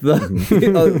 lifts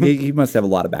the. He must have a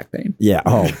lot of back pain. Yeah.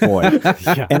 Oh boy.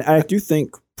 And I do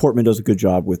think Portman does a good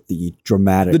job with the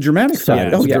dramatic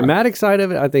side. The dramatic side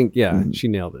of it, I think. Yeah, she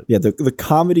nailed it. Yeah. The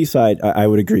comedy side, I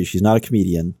would agree. She's not a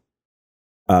comedian.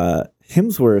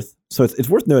 Hemsworth. So it's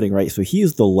worth noting, right? So he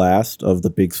is the last of the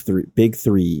big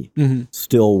three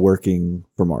still working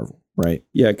for Marvel, right?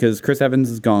 Yeah, because Chris Evans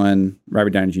is gone.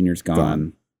 Robert Downey Jr. is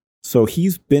gone. So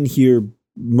he's been here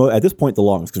at this point the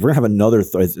longest, because we're going to have another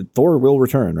Thor will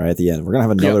return right at the end. We're going to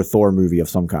have another Thor movie of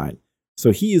some kind.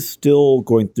 So he is still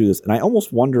going through this. And I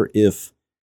almost wonder if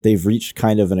they've reached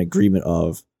kind of an agreement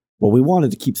of, well, we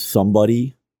wanted to keep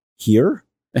somebody here.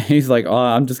 He's like, oh,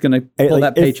 I'm just going to pull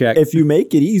that paycheck. If you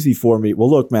make it easy for me, well,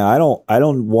 look, man, I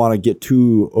don't want to get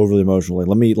too overly emotional. Like,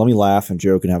 let me laugh and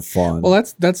joke and have fun. Well,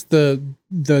 that's the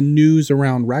news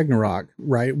around Ragnarok,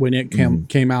 right? When it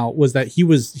came out, was that he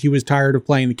was tired of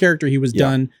playing the character. He was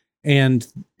done, and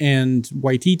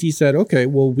Waititi said, okay,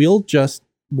 well,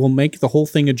 we'll make the whole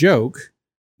thing a joke,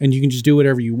 and you can just do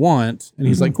whatever you want. And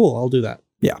he's like, cool, I'll do that.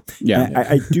 Yeah. Yeah.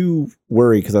 I do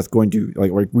worry, because that's going to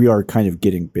like we are kind of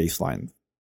getting baseline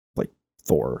like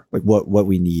Thor, like what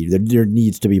we need. There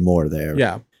needs to be more there.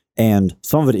 Yeah. And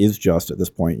some of it is just at this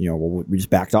point, we just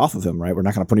backed off of him, right? We're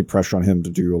not going to put any pressure on him to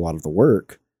do a lot of the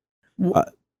work.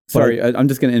 Sorry, I'm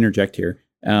just going to interject here.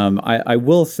 I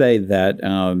will say that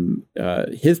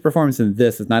his performance in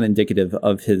this is not indicative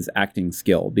of his acting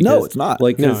skill. Because, no, it's not.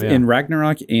 Like, in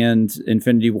Ragnarok and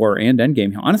Infinity War and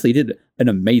Endgame, he honestly did an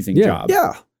amazing job.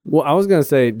 Yeah. Well, I was going to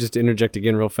say, just to interject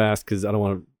again real fast, because I don't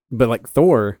want to, but like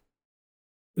Thor,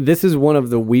 this is one of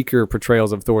the weaker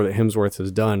portrayals of Thor that Hemsworth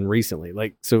has done recently.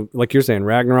 Like, so like you're saying,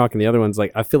 Ragnarok and the other ones,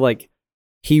 like, I feel like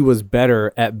he was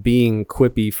better at being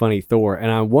quippy, funny Thor. And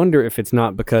I wonder if it's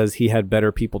not because he had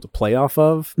better people to play off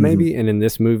of, maybe. And in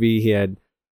this movie, he had,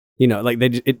 like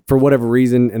for whatever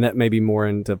reason, and that may be more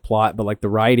into plot, but like the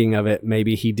writing of it,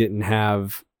 maybe he didn't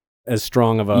have as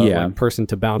strong of a person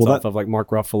to bounce off of, like Mark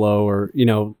Ruffalo or,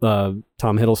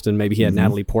 Tom Hiddleston. Maybe he had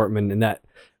Natalie Portman, and that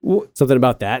something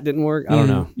about that didn't work. I don't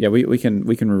know. Yeah, we can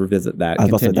revisit that. I was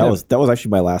about to say, that was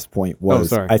actually my last point.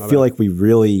 I feel like we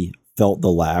really felt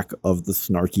the lack of the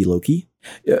snarky Loki.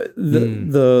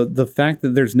 The fact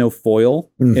that there's no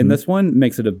foil in this one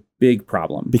makes it a big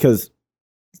problem, because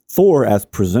Thor, as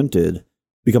presented,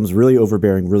 becomes really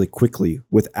overbearing really quickly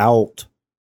without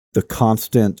the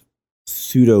constant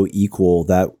pseudo equal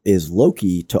that is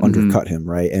Loki to undercut him,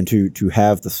 right? And to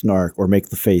have the snark or make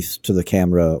the face to the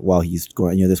camera while he's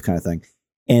going, this kind of thing.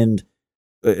 And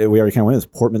we already kind of went this.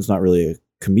 Portman's not really a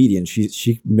comedian.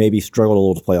 She maybe struggled a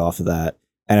little to play off of that.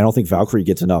 And I don't think Valkyrie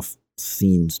gets enough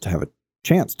scenes to have a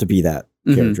chance to be that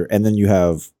character. And then you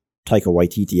have Taika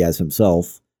Waititi as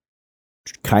himself,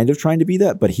 kind of trying to be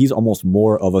that, but he's almost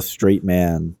more of a straight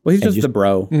man. Well, he's just the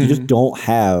bro. You just don't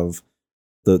have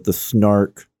the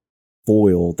snark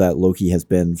foil that Loki has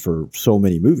been for so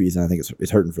many movies, and I think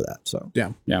it's hurting for that. So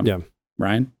yeah.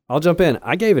 Ryan, I'll jump in.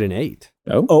 I gave it an 8.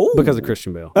 Oh, because of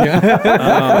Christian Bale.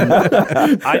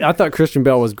 Yeah. I thought Christian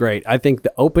Bale was great. I think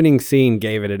the opening scene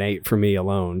gave it an 8 for me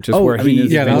alone. Just where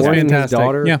he's that was fantastic. His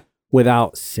daughter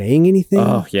without saying anything.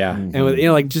 Oh yeah, and with,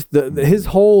 like just his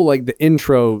whole like the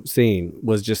intro scene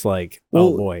was just like,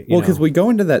 oh boy. Because we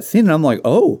go into that scene and I'm like,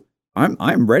 oh.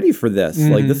 I'm ready for this.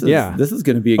 Like this is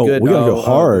going to be a good. We gotta go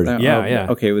hard.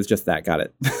 Okay, it was just that. Got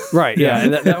it. Right. Yeah.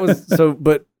 And that was so.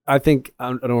 But I think I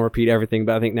don't repeat everything,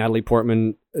 but I think Natalie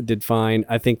Portman did fine.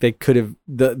 I think they could have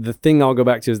the thing I'll go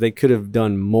back to is they could have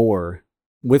done more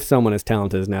with someone as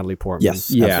talented as Natalie Portman.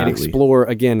 Yes, Yeah. And absolutely. explore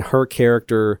again her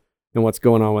character and what's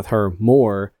going on with her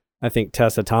more. I think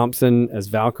Tessa Thompson as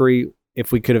Valkyrie,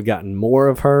 if we could have gotten more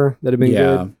of her, that'd have been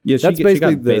good. Yeah, That's she got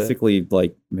basically basically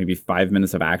like maybe 5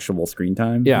 minutes of actual screen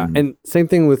time. Yeah, and same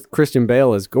thing with Christian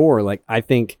Bale as Gore. Like I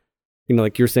think,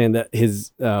 like you're saying that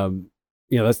his,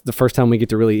 that's the first time we get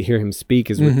to really hear him speak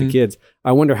is with the kids.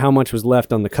 I wonder how much was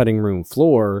left on the cutting room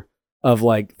floor of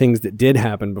like things that did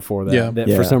happen before that, that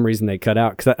for some reason they cut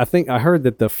out. Because I think I heard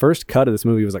that the first cut of this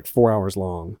movie was like 4 hours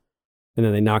long. And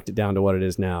then they knocked it down to what it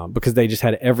is now because they just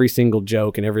had every single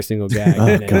joke and every single gag.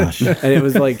 in it. Gosh. And it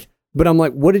was like, but I'm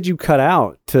like, what did you cut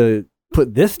out to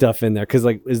put this stuff in there? Because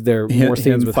like, is there more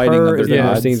scenes with fighting her? other Is there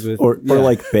more gods? scenes with Or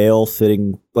like Bale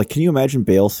sitting, like, can you imagine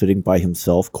Bale sitting by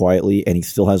himself quietly and he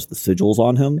still has the sigils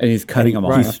on him? and he's cutting them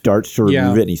He off. starts to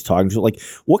remove it and he's talking to it. Like,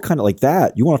 what kind of, like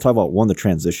that? You want to talk about one, the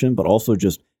transition, but also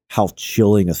just how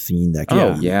chilling a scene that can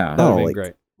Oh be. yeah, that would be like,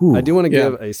 great. Ooh. I do want to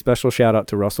give a special shout out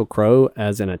to Russell Crowe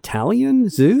as an Italian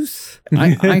Zeus. I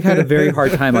had a very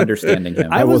hard time understanding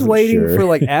him. I was wasn't waiting sure. for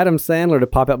like Adam Sandler to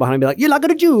pop out behind and be like, "You like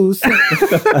the Jews," and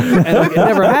like, it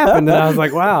never happened. And I was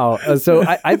like, "Wow!" So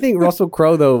I think Russell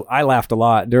Crowe, though, I laughed a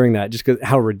lot during that just because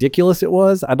how ridiculous it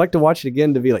was. I'd like to watch it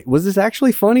again to be like, "Was this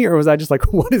actually funny, or was I just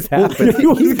like, what is happening?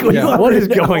 What is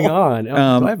going on? Do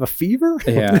I have a fever?"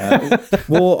 Yeah.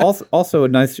 Well, also a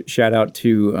nice shout out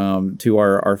to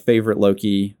our favorite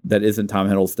Loki that isn't Tom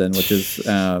Hiddleston, which is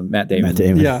Matt Damon. Matt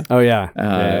Damon. Yeah. Oh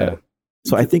yeah.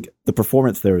 So I think the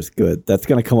performance there is good. That's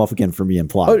going to come up again for me in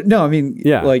plot. Oh no, I mean,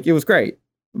 Yeah. like it was great,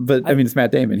 but I mean, it's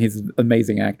Matt Damon. He's an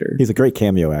amazing actor. He's a great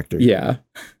cameo actor. Yeah.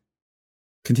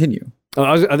 Continue. Oh,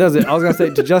 I was gonna say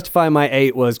to justify my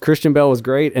 8 was Christian Bale was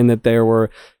great, and that there were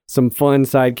some fun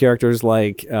side characters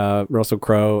like Russell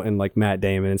Crowe and like Matt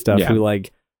Damon and stuff Yeah. who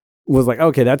like was like,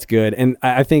 okay, that's good. And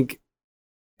I think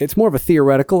it's more of a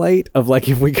theoretical 8 of like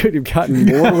if we could have gotten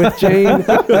more with Jane,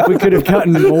 if we could have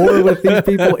gotten more with these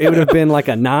people, it would have been like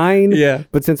a 9. Yeah.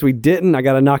 But since we didn't, I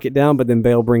got to knock it down. But then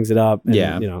Bale brings it up. And,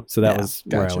 Yeah. So that Yeah. was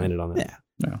where I Gotcha. landed on that.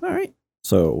 Yeah. All right.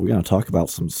 So we're going to talk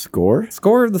about some score.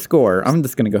 Score of the score. I'm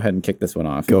just going to go ahead and kick this one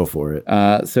off. Go for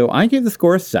it. So I gave the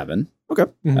score a 7. Okay.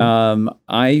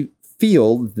 I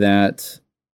feel that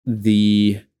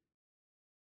the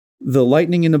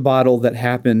lightning in the bottle that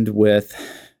happened with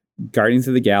Guardians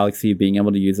of the Galaxy being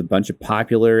able to use a bunch of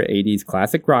popular 80s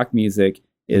classic rock music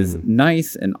is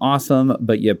nice and awesome,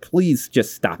 but you please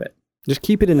just stop it. Just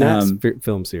keep it in that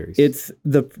film series. It's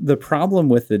the problem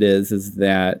with it is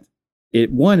that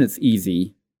it's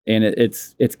easy and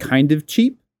it's kind of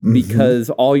cheap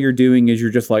because all you're doing is you're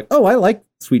just like, oh, I like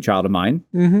Sweet Child of Mine.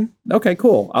 Mm-hmm. Okay,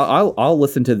 cool. I'll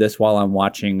listen to this while I'm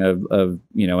watching an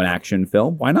action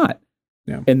film. Why not?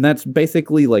 Yeah. And that's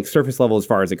basically like surface level as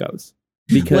far as it goes.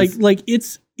 Because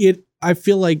I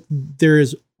feel like there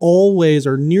is always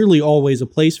or nearly always a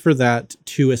place for that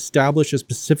to establish a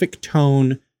specific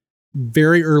tone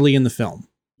very early in the film.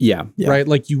 yeah. Right?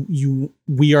 Like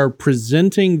we are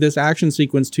presenting this action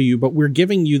sequence to you, but we're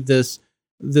giving you this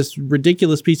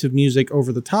ridiculous piece of music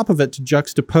over the top of it to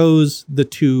juxtapose the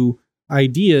two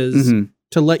ideas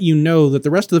to let you know that the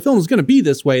rest of the film is going to be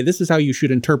this way. This is how you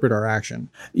should interpret our action.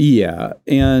 Yeah,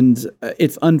 and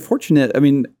it's unfortunate. I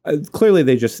mean, clearly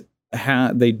they just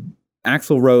Axl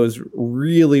Rose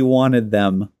really wanted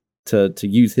them to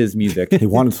use his music. He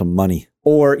wanted some money.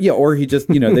 Or he just,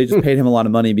 they just paid him a lot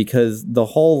of money because the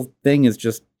whole thing is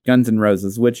just Guns N'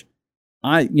 Roses, which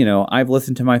I've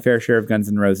listened to my fair share of Guns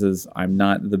N' Roses. I'm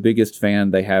not the biggest fan.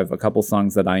 They have a couple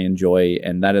songs that I enjoy,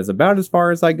 and that is about as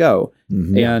far as I go.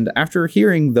 And after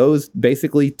hearing those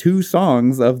basically 2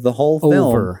 songs of the whole film,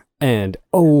 over and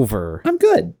over. I'm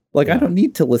good. Like, I don't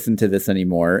need to listen to this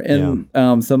anymore. And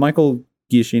so Michael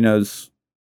Giacchino's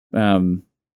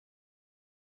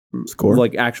Score?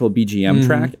 like actual BGM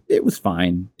track, it was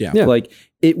fine. Yeah. Like,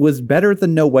 it was better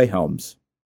than No Way Home's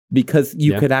because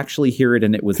you could actually hear it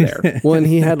and it was there. Well, and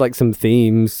he had like some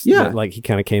themes Yeah. that like he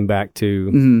kind of came back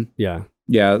to. Mhm. Yeah.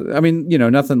 Yeah. I mean,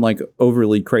 nothing like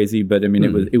overly crazy, but I mean,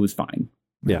 it was fine.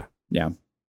 Yeah. Yeah.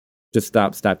 Just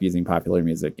stop using popular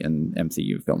music in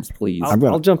MCU films, please.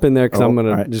 I'll jump in there because I'm going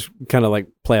all right. to just kind of like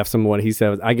play off some of what he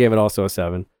said. I gave it also a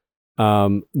 7.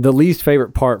 The least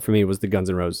favorite part for me was the Guns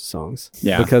N' Roses songs.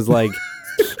 Yeah. Because like,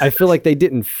 I feel like they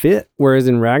didn't fit. Whereas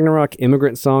in Ragnarok,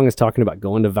 Immigrant Song is talking about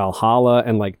going to Valhalla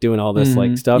and like doing all this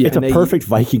like stuff. It's And a perfect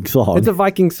Viking song. It's a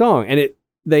Viking song. And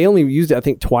they only used it, I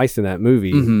think, twice in that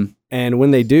movie. Mhm. And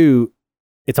when they do,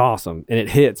 it's awesome and it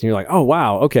hits and you're like, oh,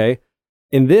 wow. Okay.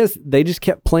 in this, they just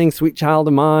kept playing "Sweet Child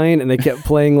of Mine" and they kept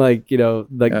playing like the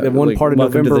one part of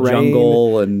Welcome November to the Rain.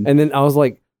 Jungle, and then I was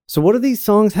like, so what do these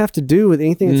songs have to do with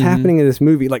anything that's happening in this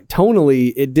movie? Like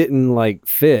tonally, it didn't like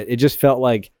fit. It just felt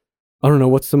like, I don't know,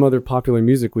 what's some other popular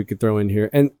music we could throw in here?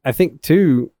 And I think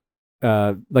too,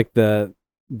 like the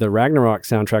Ragnarok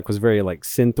soundtrack was very like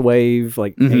synthwave,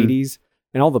 like 80s.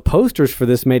 And all the posters for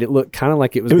this made it look kind of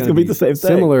like it was going to be the same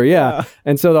thing. Similar, yeah.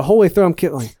 And so the whole way through, I'm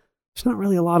like, there's not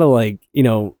really a lot of like,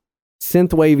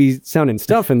 synth wavy sounding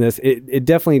stuff in this. It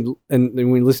definitely, and when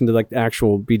we listen to like the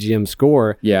actual BGM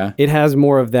score, it has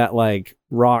more of that like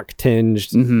rock tinged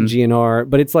GNR,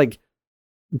 but it's like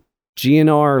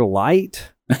GNR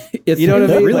light. You know what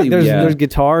I mean? Really, like there's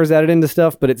guitars added into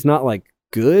stuff, but it's not like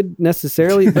good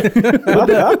necessarily. But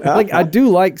like I do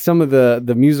like some of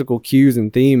the musical cues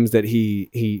and themes that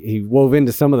he wove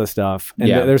into some of the stuff. And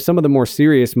there's some of the more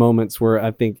serious moments where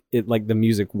I think it like the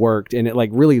music worked, and it like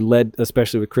really led,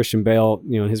 especially with Christian Bale,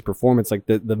 and his performance, like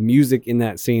the music in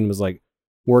that scene was like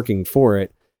working for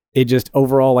it. It just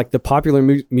overall, like the popular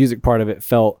music part of it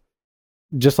felt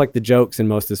just like the jokes in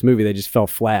most of this movie. They just fell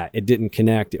flat. It didn't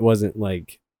connect. It wasn't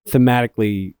like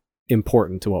thematically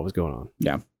important to what was going on.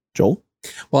 Yeah. Joel?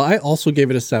 Well, I also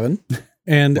gave it a 7.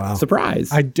 And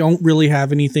surprise. I don't really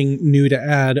have anything new to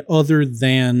add other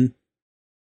than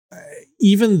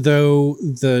even though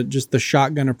the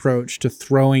shotgun approach to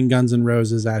throwing Guns N'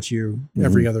 Roses at you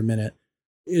every other minute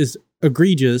is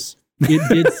egregious, it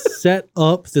did set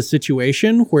up the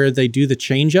situation where they do the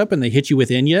change up and they hit you with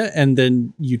Enya, and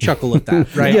then you chuckle at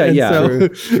that, right? So,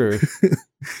 true.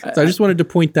 So I just wanted to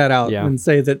point that out and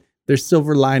say that there's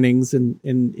silver linings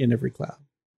in every cloud.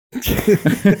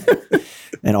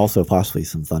 And also possibly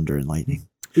some thunder and lightning.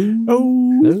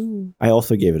 Oh, I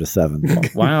also gave it a 7.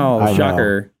 Wow,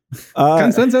 shocker.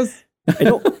 Consensus. I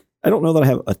don't know that I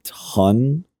have a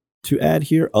ton to add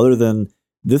here, other than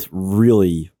this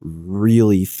really,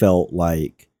 really felt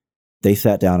like they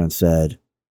sat down and said,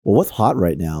 well, what's hot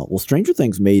right now? Well, Stranger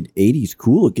Things made 80s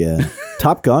cool again.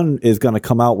 Top Gun is going to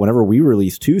come out whenever we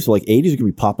release too. So like 80s are going to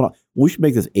be popping up. We should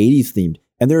make this 80s themed.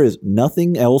 And there is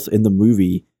nothing else in the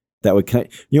movie that would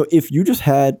connect. If you just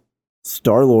had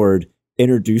Star-Lord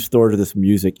introduce Thor to this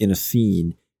music in a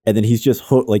scene, and then he's just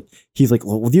hooked, like, he's like,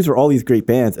 well, these are all these great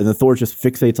bands. And then Thor just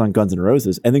fixates on Guns N'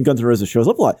 Roses. And then Guns N' Roses shows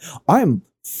up a lot. I'm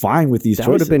fine with these choices.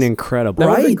 That would have been incredible. That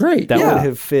would have been great. That would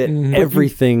have fit.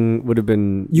 Everything would have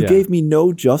been. You gave me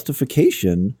no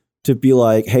justification to be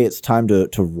like, hey, it's time to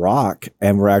rock,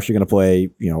 and we're actually going to play,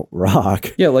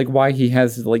 rock. Yeah, like why he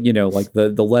has like like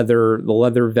the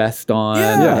leather vest on,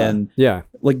 and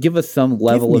like give us some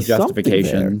level of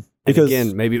justification. Because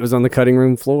again, maybe it was on the cutting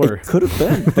room floor. It could have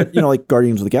been, but like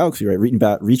Guardians of the Galaxy, right?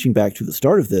 Reaching back to the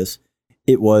start of this,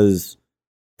 it was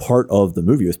part of the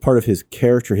movie. It was part of his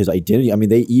character, his identity. I mean,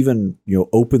 they even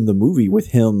opened the movie with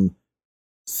him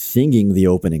singing the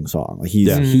opening song. Like he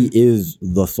is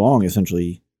the song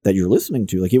essentially that you're listening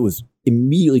to. Like it was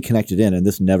immediately connected in, and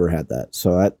this never had that.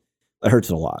 So that hurts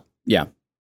it a lot. Yeah.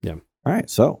 All right.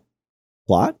 So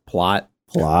plot.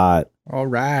 All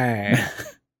right.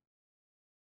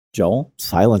 Joel,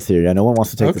 silence here. Yeah, no one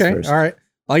wants to take this first. All right.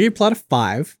 I'll give plot a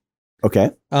 5.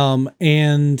 Okay.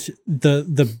 And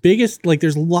the biggest, like,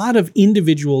 there's a lot of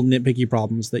individual nitpicky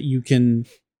problems that you can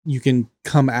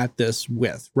come at this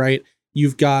with, right?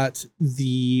 You've got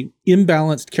the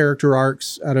imbalanced character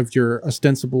arcs out of your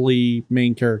ostensibly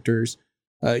main characters.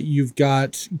 You've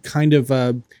got kind of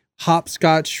a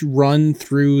hopscotch run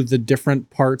through the different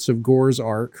parts of Gore's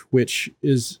arc, which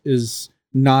is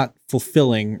not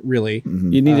fulfilling, really.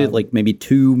 Mm-hmm. You needed like maybe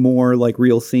 2 more like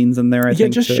real scenes in there. I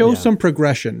think just show some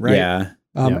progression, right? Yeah.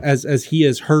 As he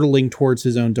is hurtling towards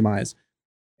his own demise,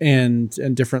 and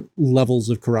different levels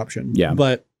of corruption. Yeah.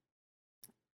 But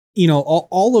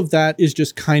all of that is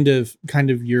just kind of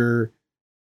your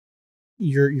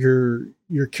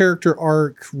character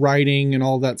arc writing and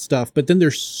all that stuff. But then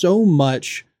there's so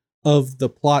much of the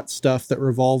plot stuff that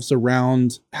revolves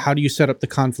around how do you set up the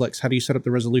conflicts, how do you set up the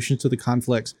resolutions to the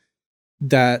conflicts,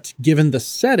 that given the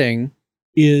setting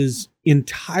is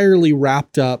entirely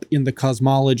wrapped up in the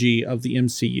cosmology of the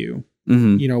MCU.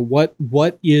 Mm-hmm. What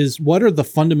are the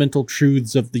fundamental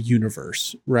truths of the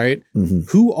universe, right? Mm-hmm.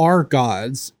 Who are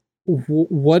gods?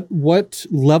 What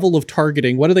level of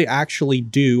targeting? What do they actually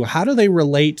do? How do they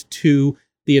relate to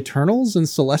the Eternals and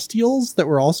Celestials that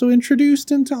were also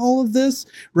introduced into all of this,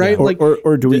 right? Yeah.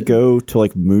 Or do we go to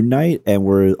like Moon Knight, and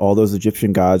where all those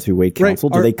Egyptian gods who wait council,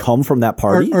 do they come from that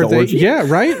party? Are they, yeah,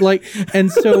 right. Like,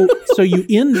 and so you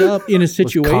end up in a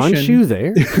situation. Was Khonshu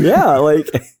there? Yeah, like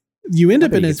you end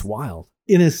up it's wild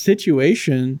in a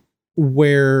situation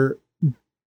where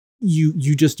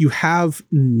you have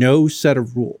no set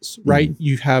of rules, right?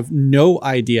 You have no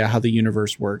idea how the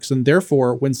universe works. And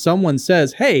therefore, when someone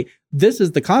says, hey, this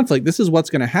is the conflict, this is what's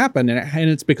going to happen, and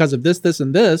it's because of this, this,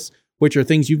 and this, which are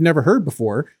things you've never heard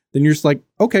before, then you're just like,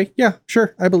 okay, yeah,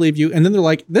 sure, I believe you. And then they're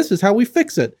like, this is how we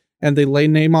fix it. And they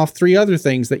name off 3 other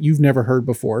things that you've never heard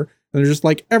before. And they're just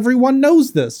like, everyone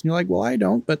knows this. And you're like, well, I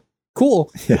don't, but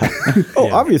cool. Yeah.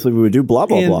 Obviously we would do blah,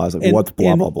 blah, blah. Like, what's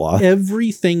blah, blah, blah?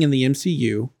 Everything in the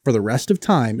MCU for the rest of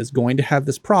time is going to have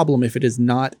this problem if it is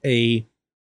not a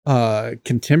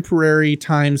contemporary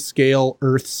time scale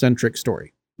Earth-centric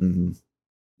story. Mm-hmm.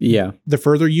 Yeah. The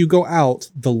further you go out,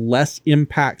 the less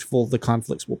impactful the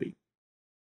conflicts will be.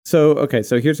 So, okay,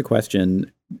 so here's a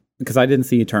question, because I didn't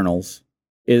see Eternals.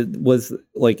 It was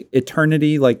like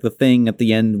eternity, like the thing at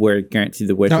the end where it grants you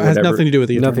the wish. No, it has nothing to do with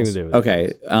the Nothing Eternals. to do with it.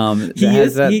 Okay.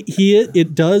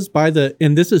 It does by the,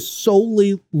 and this is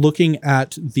solely looking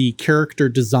at the character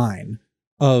design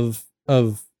of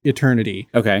Eternity.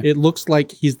 Okay. It looks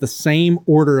like he's the same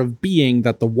order of being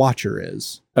that the Watcher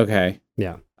is. Okay.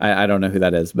 Yeah. I don't know who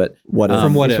that is, but What if?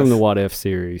 From What It's If. from the What If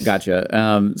series.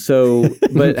 gotcha. So,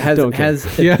 but has Don't care.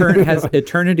 has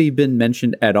Eternity been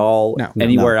mentioned at all No.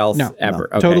 anywhere No. else No. ever?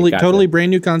 No. Okay, gotcha. Totally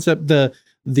brand new concept. The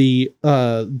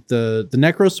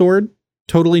Necro Sword,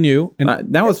 totally new.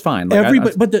 And That was fine. Like,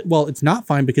 everybody, it's not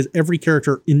fine because every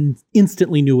character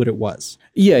instantly knew what it was.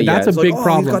 yeah, That's it's a big like, oh,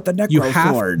 problem. he's got the You Necro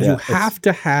have Sword. you have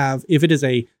to have, if it is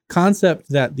a concept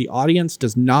that the audience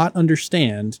does not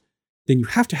understand, then you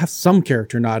have to have some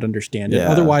character not understand it.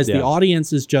 Yeah, Otherwise, yeah. the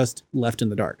audience is just left in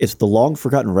the dark. It's the long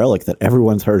forgotten relic that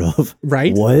everyone's heard of.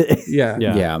 Right? What? Yeah.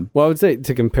 Yeah. Well, I would say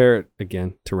to compare it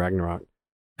again to Ragnarok.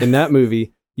 In that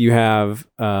movie, you have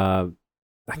I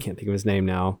can't think of his name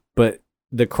now, but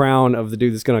the crown of the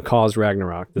dude that's going to cause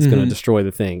Ragnarok, that's going to destroy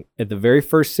the thing. At the very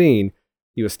first scene,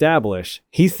 you establish,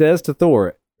 he says to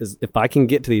Thor, if I can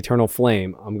get to the eternal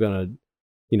flame, I'm going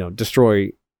to,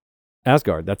 destroy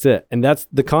Asgard. That's it. And that's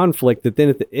the conflict that then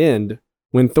at the end,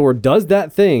 when Thor does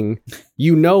that thing,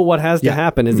 what has to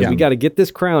happen is that we got to get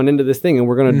this crown into this thing and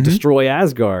we're going to destroy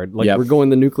Asgard. Like we're going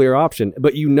the nuclear option.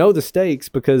 But the stakes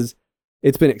because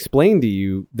it's been explained to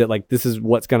you that like this is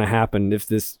what's going to happen if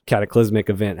this cataclysmic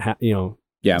event,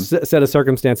 set of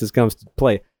circumstances comes to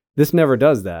play. This never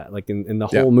does that. Like in the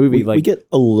whole movie, we get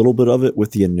a little bit of it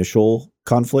with the initial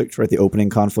conflict, right? The opening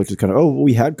conflict is kind of,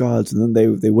 we had gods and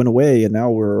then they went away and now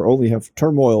we're only have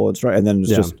turmoil and strife. And then it's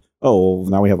just,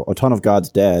 now we have a ton of gods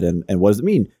dead. And what does it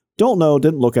mean? Don't know.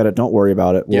 Didn't look at it. Don't worry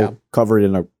about it. We'll cover it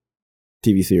in a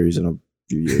TV series in a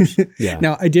few years.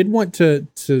 Now, I did want to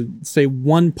say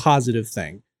one positive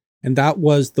thing, and that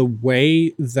was the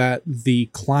way that the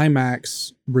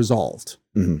climax resolved.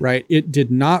 Mm-hmm. Right? It did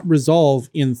not resolve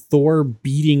in Thor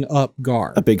beating up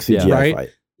Gar. A big CGI right? fight.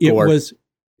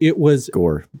 It was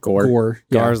Gore.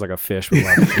 Gar's like a fish with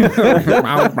lots of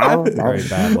teeth. Very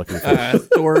bad looking fish.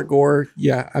 Thor, Gore.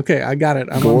 Yeah. Okay. I got it.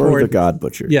 I'm on Gore board. the God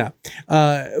Butcher. Yeah.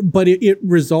 But it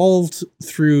resolved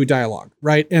through dialogue,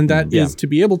 right? And that is to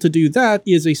be able to do that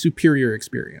is a superior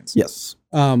experience. Yes.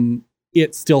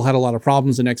 It still had a lot of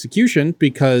problems in execution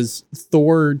because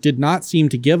Thor did not seem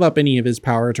to give up any of his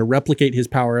power to replicate his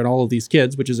power in all of these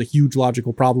kids, which is a huge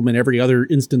logical problem in every other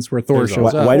instance where Thor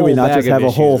shows up. Why do we not just have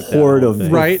a whole horde of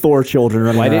Thor children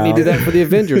running Why didn't he around? do that for the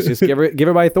Avengers? Just give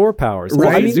everybody Thor powers.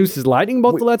 Right. Maybe Zeus's lightning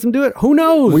bolt that lets him do it? Who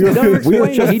knows? We were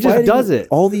He just fighting does it.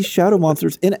 All these shadow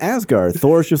monsters in Asgard.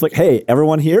 Thor's just like, hey,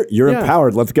 everyone here, you're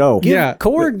empowered. Let's go. Give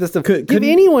Korg the stuff. Give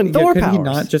anyone Thor could powers. he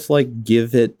not just like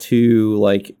give it to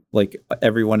like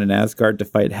everyone in Asgard to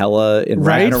fight Hela in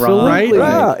Ragnarok? Right.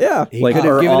 Yeah. He Like could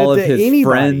have or given all it of to his anybody.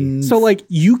 friends. So, like,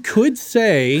 you could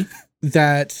say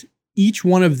that each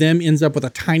one of them ends up with a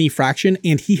tiny fraction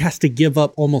and he has to give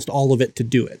up almost all of it to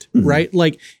do it, right?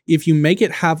 Like, if you make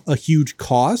it have a huge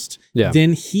cost,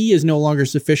 then he is no longer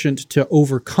sufficient to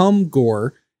overcome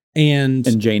Gore. And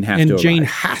Jane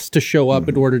has to show up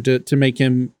in order to make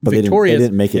him But victorious. They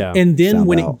didn't make it. Yeah. And then sound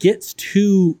when out. it gets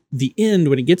to the end,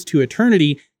 when it gets to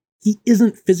eternity, he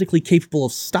isn't physically capable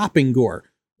of stopping Gore.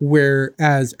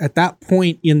 Whereas at that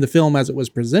point in the film, as it was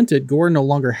presented, Gore no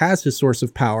longer has his source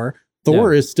of power.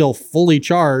 Thor is still fully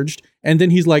charged. And then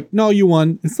he's like, no, you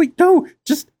won. It's like, no,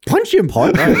 just punch him.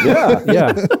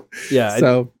 Yeah.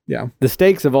 So, yeah. The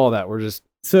stakes of all that were just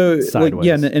sideways.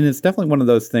 and it's definitely one of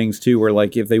those things too, where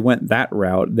like if they went that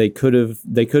route, they could have,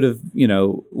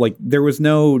 like there was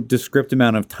no descript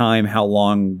amount of time how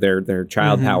long their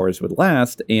child powers would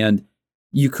last, and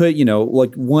you could,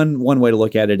 like one way to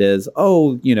look at it is,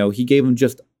 he gave them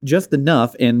just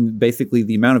enough, and basically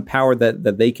the amount of power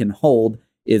that they can hold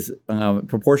is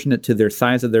proportionate to their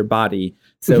size of their body.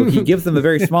 So he gives them a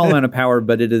very small amount of power,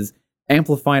 but it is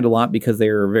amplified a lot because they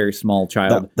were a very small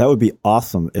child. That would be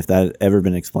awesome if that had ever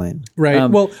been explained. Right.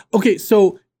 Well, okay.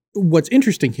 So what's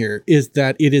interesting here is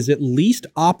that it is at least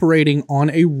operating on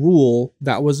a rule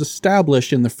that was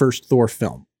established in the first Thor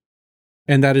film.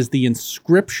 And that is the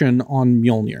inscription on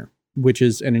Mjolnir, which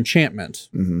is an enchantment,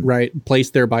 right?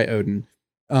 Placed there by Odin.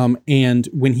 And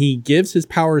when he gives his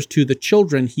powers to the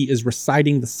children, he is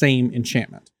reciting the same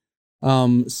enchantment.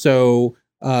 So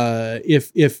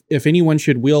if anyone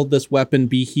should wield this weapon,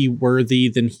 be he worthy,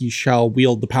 then he shall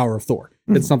wield the power of Thor.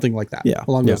 It's something like that,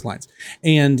 along those lines.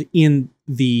 And in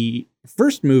the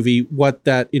first movie, what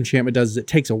that enchantment does is it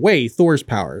takes away Thor's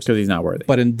powers. Because he's not worthy.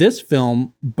 But in this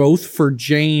film, both for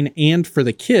Jane and for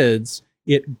the kids,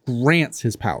 it grants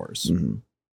his powers.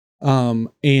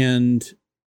 And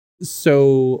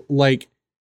so, like,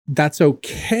 that's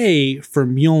okay for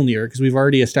Mjolnir, because we've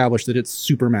already established that it's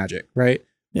super magic, right?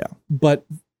 Yeah. But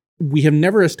we have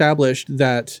never established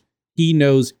that he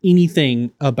knows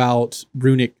anything about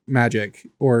runic magic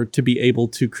or to be able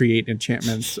to create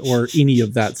enchantments or any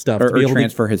of that stuff. Or to be able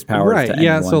transfer his powers right, to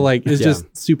yeah, anyone. so like it's just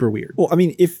super weird. Well, I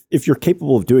mean, if you're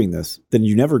capable of doing this, then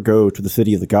you never go to the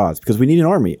city of the gods because we need an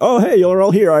army. Oh, hey, you're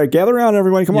all here. All right, gather around,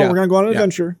 everybody. Come on, we're going to go on an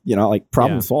adventure. You know, like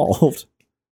problem solved.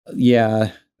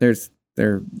 Yeah, there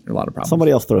are a lot of problems.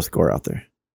 Somebody else throw a score out there.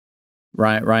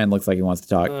 Ryan looks like he wants to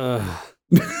talk.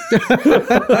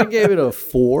 I gave it a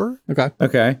 4.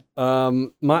 Okay.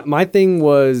 My thing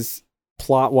was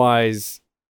plot wise.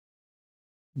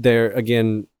 There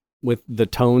again with the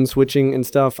tone switching and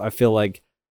stuff. I feel like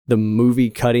the movie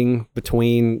cutting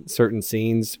between certain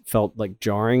scenes felt like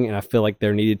jarring, and I feel like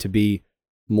there needed to be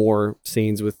more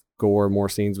scenes with Gore, more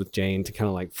scenes with Jane to kind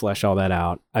of like flesh all that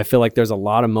out. I feel like there's a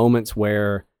lot of moments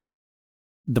where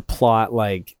the plot,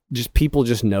 like, just people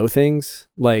just know things,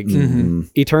 like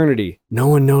eternity. No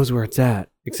one knows where it's at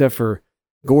except for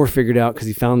Gore figured out because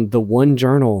he found the one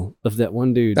journal of that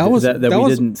one dude. That was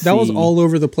all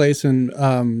over the place in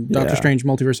Doctor Strange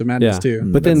Multiverse of Madness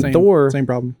too. But then Thor same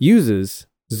problem. uses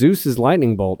Zeus's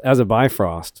lightning bolt as a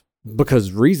Bifrost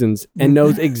because reasons and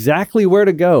knows exactly where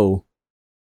to go.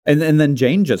 And then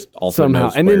Jane just also somehow.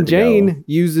 knows And where then to Jane go.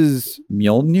 uses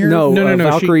Mjolnir. No,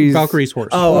 Valkyrie's horse.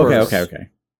 Oh, okay.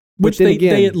 Which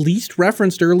they at least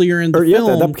referenced earlier in the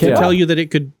film to tell you that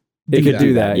it could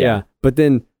do that. Yeah. But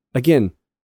then again,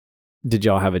 did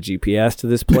y'all have a GPS to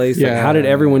this place? Like, how did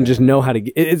everyone just know how to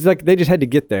get? It's like they just had to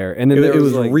get there, and then it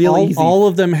was like really easy. All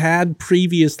of them had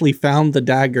previously found the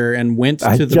dagger and went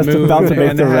to the just moon about to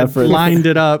make and the had reference. lined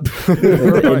it up.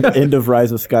 End of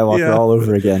Rise of Skywalker all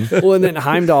over again. Well, and then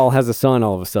Heimdall has a son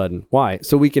all of a sudden. Why?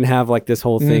 So we can have like this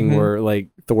whole thing where like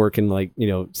Thor can like, you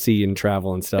know, see and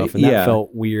travel and stuff, and that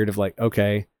felt weird. Of like,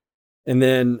 okay, and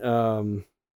then I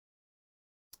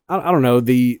don't know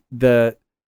the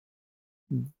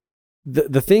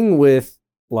thing with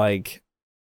like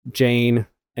Jane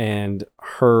and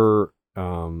her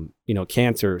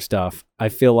cancer stuff, I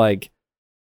feel like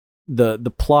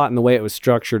the plot and the way it was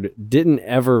structured didn't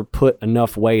ever put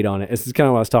enough weight on it. This is kind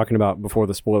of what I was talking about before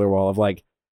the spoiler wall of like,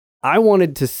 I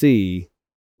wanted to see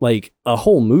like a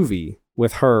whole movie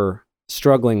with her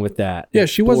struggling with that. Yeah,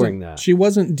 she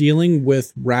wasn't dealing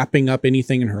with wrapping up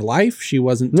anything in her life. She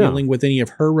wasn't dealing with any of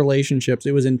her relationships.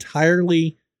 It was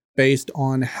entirely based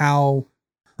on how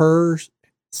her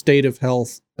state of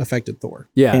health affected Thor.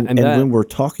 Yeah. And when we're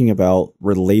talking about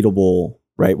relatable,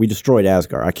 right? We destroyed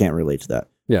Asgard. I can't relate to that.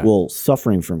 Yeah. Well,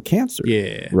 suffering from cancer.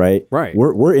 Yeah. Right? Right.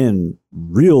 We're in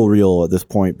real at this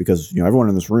point because, you know, everyone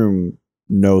in this room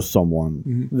knows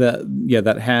someone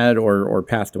that had or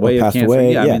passed away or of cancer.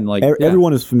 Away. Yeah, I mean, like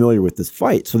everyone is familiar with this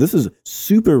fight. So this is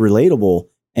super relatable,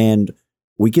 and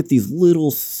we get these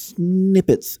little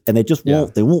snippets, and they just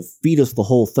won't feed us the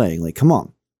whole thing. Like, come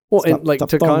on. Well, and like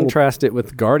to contrast it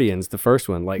with Guardians, the first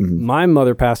one, like my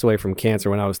mother passed away from cancer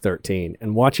when I was 13,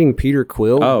 and watching Peter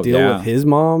Quill deal with his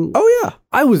mom. Oh yeah,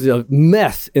 I was a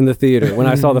mess in the theater when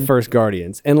I saw the first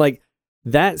Guardians, and like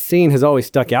that scene has always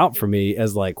stuck out for me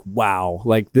as like, wow,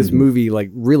 like this movie like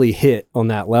really hit on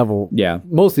that level. Yeah,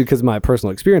 mostly because of my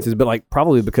personal experiences, but like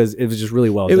probably because it was just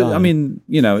really well done. I mean,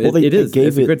 you know, it's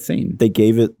a good scene. They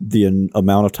gave it the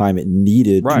amount of time it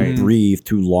needed to breathe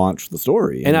to launch the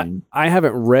story. And I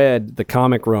haven't read the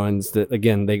comic runs that,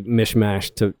 again, they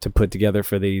mishmashed to put together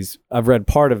for these. I've read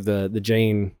part of the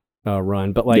Jane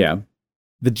run, but like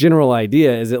the general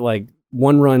idea is that like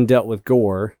one run dealt with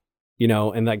Gore, you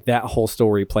know, and like that whole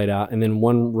story played out. And then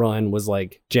one run was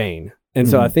like Jane. And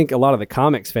so I think a lot of the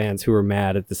comics fans who are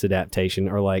mad at this adaptation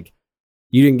are like,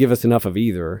 you didn't give us enough of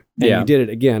either. And you did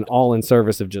it again, all in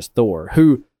service of just Thor,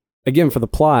 who, again, for the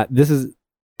plot, this is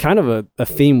kind of a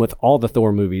theme with all the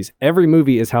Thor movies. Every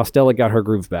movie is how Stella got her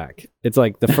groove back. It's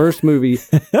like the first movie,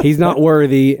 he's not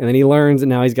worthy, and then he learns, and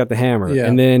now he's got the hammer. Yeah.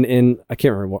 And then I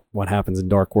can't remember what happens in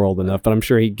Dark World enough, but I'm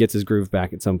sure he gets his groove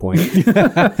back at some point. He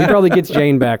probably gets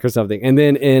Jane back or something. And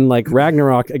then in like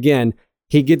Ragnarok, again,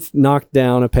 he gets knocked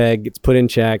down a peg, gets put in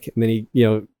check, and then he,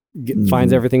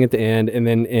 finds everything at the end. And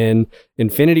then in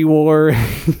Infinity War,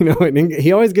 and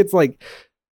he always gets like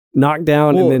knocked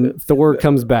down, and then Thor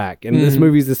comes back. And this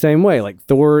movie's the same way. Like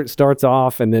Thor starts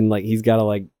off, and then like he's got to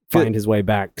like find his way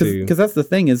back to. Because that's the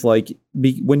thing is like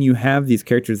when you have these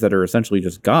characters that are essentially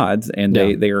just gods, and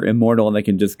they are immortal, and they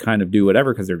can just kind of do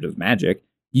whatever because they're just magic.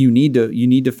 You need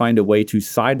to find a way to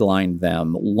sideline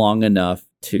them long enough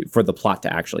for the plot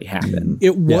to actually happen.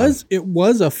 It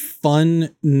was a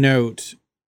fun note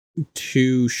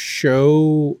to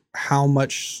show how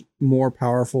much more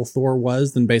powerful Thor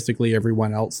was than basically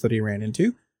everyone else that he ran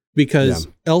into, because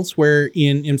elsewhere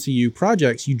in MCU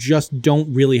projects, you just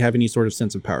don't really have any sort of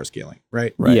sense of power scaling,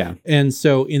 right? Yeah. And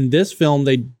so in this film,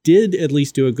 they did at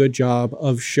least do a good job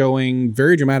of showing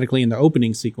very dramatically in the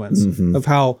opening sequence of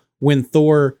how when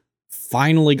Thor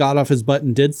finally got off his butt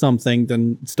and did something,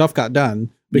 then stuff got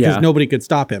done because nobody could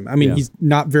stop him. I mean, he's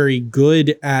not very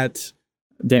good at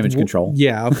damage control.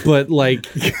 Yeah, but like,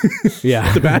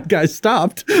 the bad guys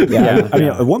stopped. Yeah. I mean,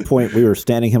 at one point we were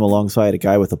standing him alongside a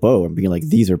guy with a bow and being like,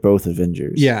 these are both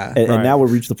Avengers. Yeah. And now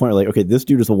we've reached the point where like, okay, this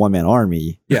dude is a one-man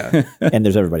army. Yeah. And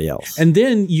there's everybody else. And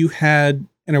then you had,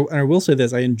 and I will say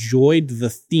this, I enjoyed the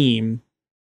theme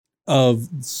of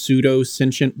pseudo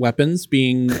sentient weapons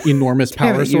being enormous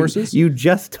power sources. You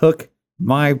just took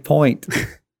my point.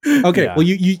 Okay, well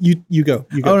you go.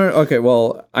 Oh, no, okay.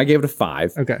 Well, I gave it a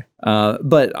 5. Okay.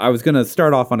 But I was going to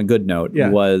start off on a good note.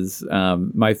 Was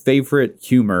my favorite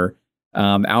humor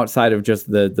outside of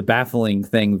just the baffling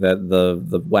thing that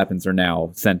the weapons are now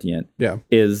sentient.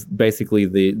 Is basically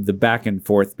the back and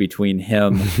forth between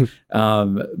him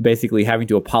basically having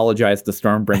to apologize to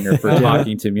Stormbringer for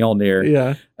talking to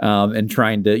Mjolnir. And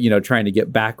trying to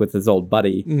get back with his old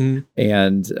buddy.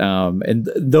 And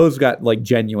those got like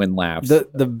genuine laughs.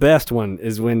 The best one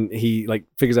is when he like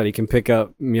figures out he can pick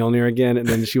up Mjolnir again, and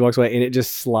then she walks away and it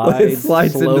just slides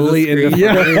slowly into the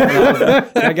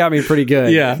screen. That got me pretty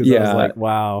good. I was like,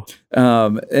 wow.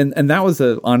 And that was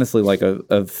honestly like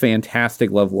a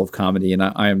fantastic level of comedy, and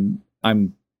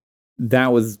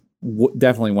that was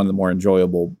definitely one of the more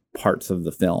enjoyable parts of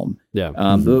the film.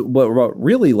 What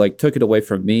really like took it away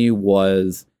from me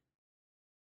was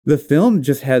the film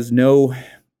just has no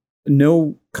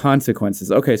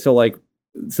consequences. Okay,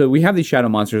 so we have these shadow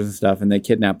monsters and stuff, and they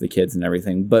kidnap the kids and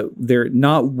everything, but they're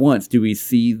not once do we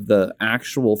see the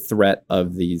actual threat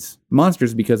of these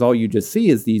monsters, because all you just see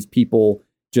is these people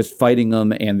just fighting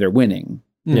them and they're winning.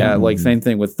 Like same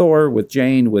thing with Thor, with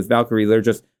Jane, with Valkyrie. They're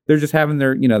just having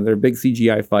their big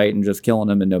CGI fight and just killing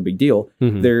them and no big deal.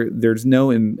 There's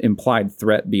no implied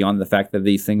threat beyond the fact that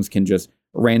these things can just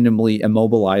randomly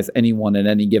immobilize anyone at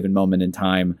any given moment in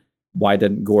time. Why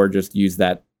didn't Gore just use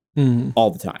that all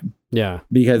the time?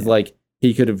 Because like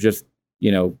he could have just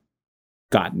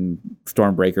gotten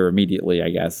Stormbreaker immediately, I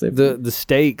guess. The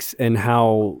stakes and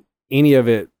how any of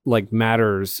it like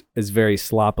matters is very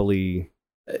sloppily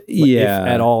if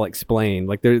at all explained.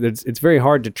 Like it's very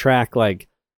hard to track like,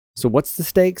 so what's the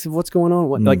stakes of what's going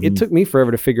on? Like it took me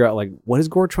forever to figure out like what is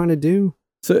Gore trying to do?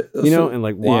 And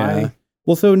like why?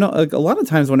 Well, so no, like a lot of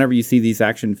times whenever you see these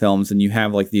action films and you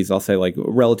have like these, I'll say like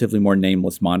relatively more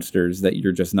nameless monsters that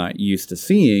you're just not used to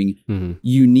seeing,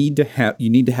 you need to have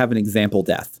an example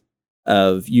death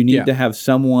you need to have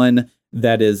someone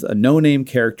that is a no-name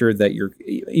character that you're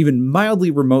even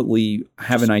mildly remotely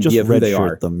have an idea of who they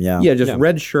are.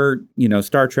 Red shirt,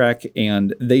 Star Trek,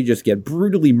 and they just get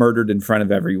brutally murdered in front of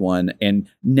everyone, and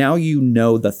now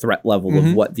the threat level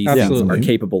of what these things are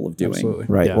capable of doing.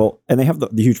 Right. Yeah. Well, and they have the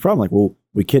huge problem, like, well,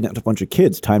 we kidnapped a bunch of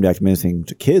kids, timed act menacing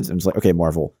to kids, and it's like, okay,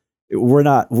 Marvel,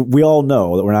 we all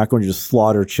know that we're not going to just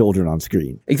slaughter children on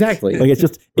screen. Exactly. Like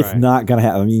it's not going to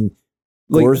happen. I mean,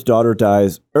 Gore's daughter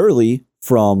dies early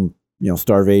from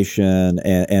starvation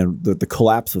and the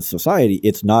collapse of society.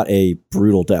 It's not a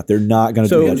brutal death. They're not going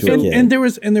to do that to a kid. And there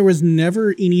was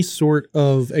never any sort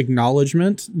of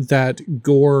acknowledgement that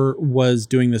Gore was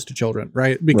doing this to children,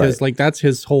 right? Because like that's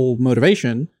his whole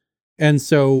motivation. And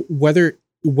so whether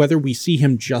we see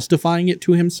him justifying it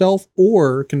to himself,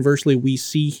 or conversely we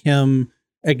see him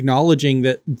acknowledging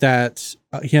that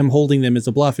him holding them is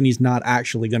a bluff and he's not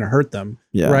actually going to hurt them,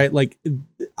 right? Like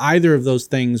either of those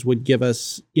things would give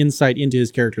us insight into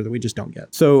his character that we just don't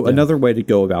get. So another way to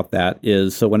go about that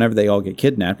is, so whenever they all get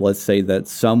kidnapped, let's say that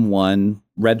someone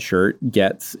red shirt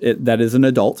gets it, that is an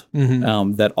adult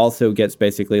Mhm. that also gets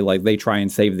basically like they try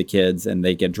and save the kids and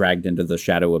they get dragged into the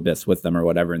shadow abyss with them or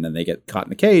whatever, and then they get caught in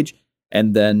the cage,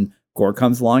 and then Gore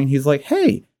comes along and he's like,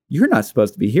 hey, you're not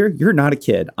supposed to be here, you're not a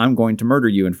kid, I'm going to murder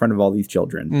you in front of all these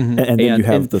children. Mhm. And then you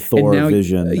have the Thor now,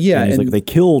 vision. yeah, and he's and- like, they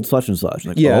killed such and such.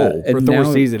 Like, Yeah, oh. and Or Thor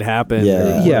now- sees it happen. Yeah.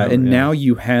 or yeah, whatever, and now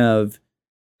you have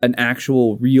an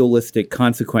actual realistic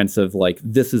consequence of like,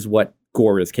 this is what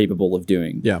Gore is capable of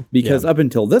doing. Yeah. Because up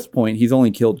until this point, he's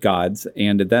only killed gods,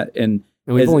 and And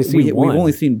we've only seen one. We've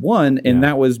only seen one, and Yeah.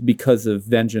 that was because of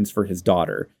vengeance for his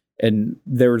daughter. And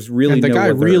there's really And the no guy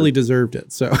other- really deserved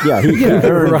it. So Yeah, he Yeah,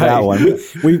 earned right. that one.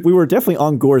 We were definitely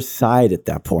on Gore's side at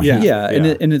that point. Yeah. Yeah, and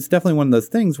Yeah. and it's definitely one of those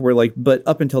things where like, but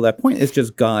up until that point, it's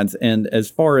just gods. And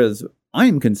as far as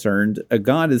I'm concerned, a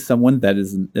god is someone that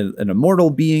is an immortal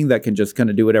being that can just kind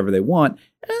of do whatever they want,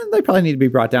 and they probably need to be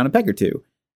brought down a peg or two.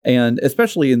 And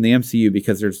especially in the MCU,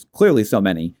 because there's clearly so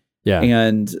many. Yeah.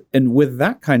 And with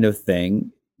that kind of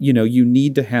thing, you know, you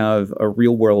need to have a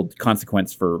real world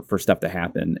consequence for stuff to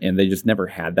happen, and they just never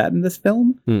had that in this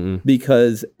film Mm-mm.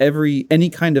 because any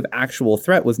kind of actual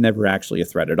threat was never actually a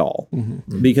threat at all.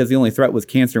 Mhm. Because the only threat was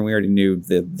cancer, and we already knew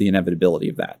the inevitability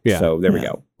of that. Yeah. So there we Yeah.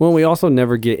 go. Well, we also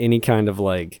never get any kind of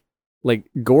like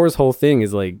Gore's whole thing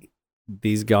is like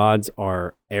these gods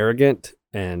are arrogant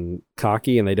and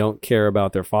cocky and they don't care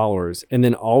about their followers. And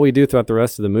then all we do throughout the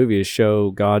rest of the movie is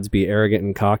show gods be arrogant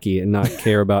and cocky and not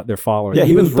care about their followers. Yeah,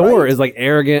 he Even was Thor right. is like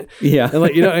arrogant Yeah. and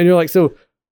like, you know, and you're like, so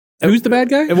who's the bad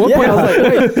guy? at one point I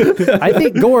was like, wait, I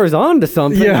think Gore's on to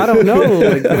something. Yeah. I don't know.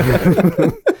 Like,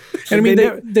 And I mean,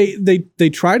 they never- they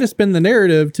try to spin the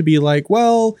narrative to be like,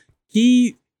 well,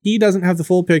 he doesn't have the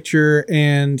full picture,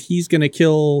 and he's going to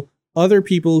kill other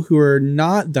people who are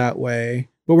not that way.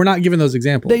 But we're not given those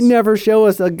examples. they never show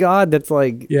us a god that's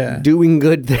like Yeah. doing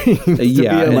good things. to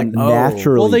Yeah, be and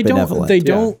naturally Well, they benevolent.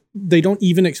 they don't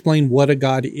even explain what a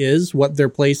god is, what their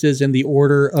place is in the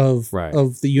order of Right.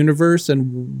 of the universe,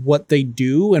 and what they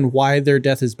do, and why their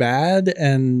death is bad,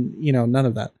 and none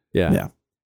of that. Yeah. Yeah.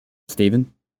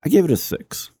 Steven? I gave it a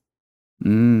 6.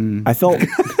 Mm. I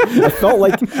felt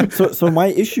like so my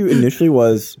issue initially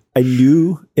was I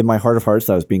knew in my heart of hearts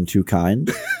that I was being too kind,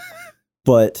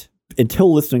 but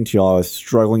until listening to y'all, I was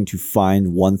struggling to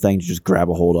find one thing to just grab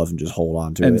a hold of and just hold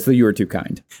on to And it. so you were too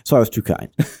kind. So I was too kind.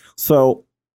 So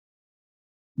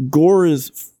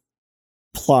Gore's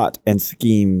plot and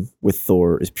scheme with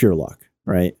Thor is pure luck,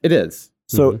 right? It is.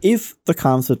 So if the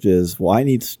concept is, well, I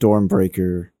need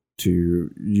Stormbreaker to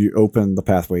open the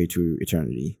pathway to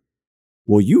eternity,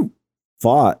 well, you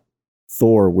fought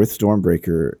Thor with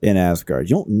Stormbreaker in Asgard.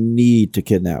 You don't need to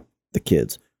kidnap the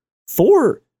kids.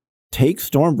 Thor takes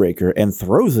Stormbreaker and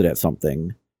throws it at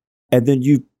something, and then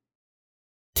you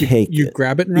take You it.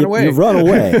 grab it and run You away. run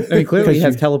away. I mean, clearly he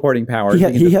Because has teleporting powers. He, He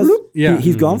can he just has. whoop, Yeah.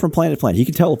 He's gone from planet to planet. He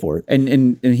can teleport.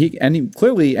 and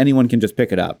clearly anyone can just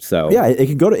pick it up. So Yeah, it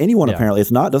can go to anyone. Yeah. Apparently,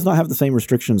 does not have the same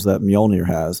restrictions that Mjolnir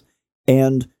has.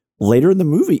 And later in the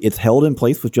movie, it's held in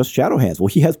place with just shadow hands. Well,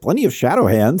 he has plenty of shadow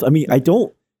hands. I mean, I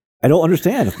don't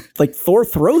understand. Like Thor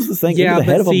throws the thing into the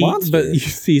head of a monster. But you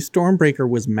see, Stormbreaker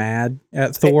was mad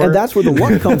at Thor. And that's where the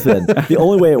luck comes in. The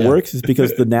only way it works is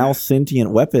because the now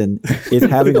sentient weapon is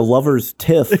having a lover's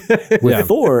tiff with Yeah.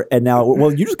 Thor. And now,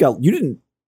 well, you didn't,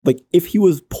 like, if he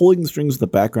was pulling the strings of the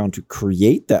background to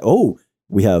create that, oh,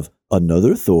 we have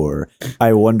another Thor.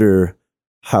 I wonder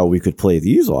how we could play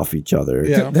these off each other.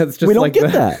 Yeah. that's just We don't like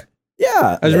get that.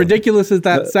 Yeah. as ridiculous as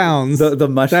that the- sounds, the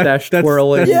mustache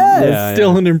twirling. That's, Yeah. that's Yeah,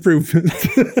 still yeah. an improvement.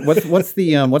 What's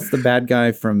the bad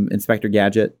guy from Inspector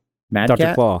Gadget? Mad Dr.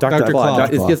 Cat? Claw. Dr. Dr. Claw. Claw.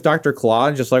 It's just Dr.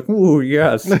 Claw, just like, ooh,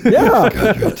 yes. Yeah.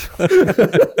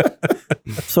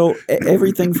 So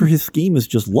everything for his scheme is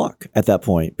just luck at that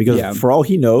point, because Yeah. for all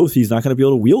he knows, he's not going to be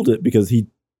able to wield it because he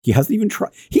hasn't even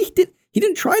tried. He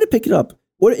didn't try to pick it up.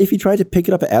 What if he tried to pick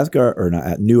it up at Asgard, or not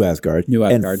at New Asgard, New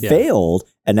Asgard, and yeah. failed,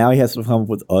 and now he has to come up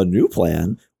with a new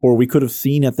plan? Or we could have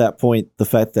seen at that point the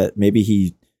fact that maybe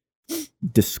he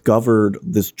discovered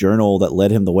this journal that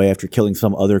led him the way after killing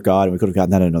some other god, and we could have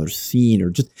gotten that in another scene, or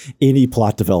just any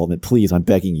plot development. Please, I'm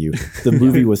begging you. The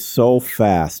movie was so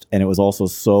fast, and it was also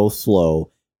so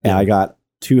slow, and I got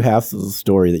two halves of the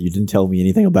story that you didn't tell me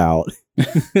anything about.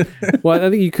 Well, I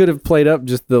think you could have played up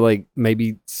just the like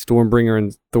maybe Stormbringer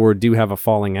and Thor do have a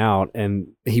falling out, and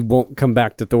he won't come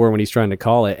back to Thor when he's trying to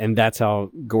call it, and that's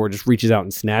how Gore just reaches out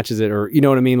and snatches it, or you know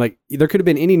what I mean? Like there could have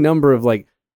been any number of like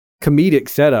comedic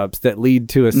setups that lead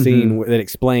to a scene that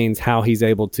explains how he's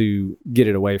able to get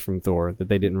it away from Thor that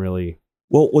they didn't really.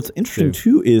 Well, what's interesting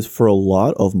too is for a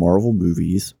lot of Marvel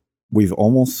movies, we've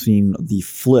almost seen the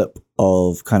flip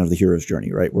of kind of the hero's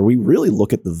journey, right? Where we really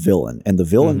look at the villain, and the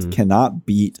villains cannot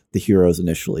beat the heroes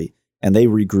initially, and they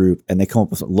regroup and they come up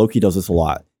with something. Loki does this a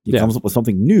lot. He comes up with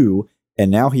something new,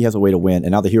 and now he has a way to win,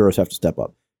 and now the heroes have to step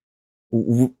up.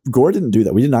 Gore didn't do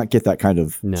that. We did not get that kind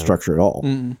of structure at all.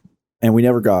 And we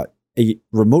never got a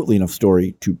remotely enough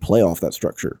story to play off that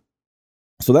structure.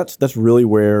 So that's really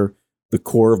where the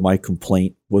core of my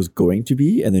complaint was going to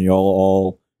be. And then y'all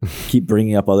all keep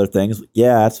bringing up other things.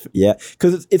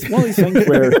 Because it's one of these things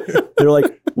where they're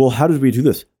like, well, how did we do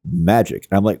this? Magic.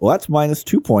 And I'm like, well, that's minus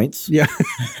 2 points. Yeah.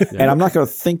 And I'm not going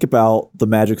to think about the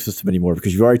magic system anymore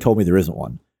because you've already told me there isn't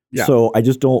one. Yeah. So I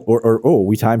just don't,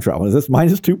 we time travel. Is this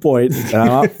minus 2 points? And I'm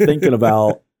not thinking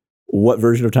about what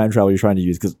version of time travel you're trying to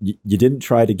use because you didn't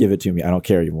try to give it to me. I don't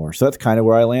care anymore. So that's kind of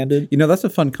where I landed. You know, that's a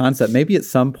fun concept. Maybe at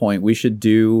some point we should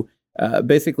do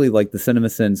basically like the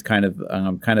CinemaSins kind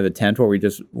of attempt where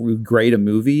we grade a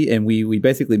movie and we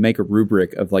basically make a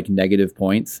rubric of like negative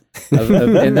points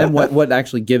and then what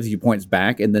actually gives you points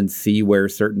back and then see where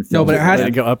certain films but it has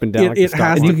to go up and down. It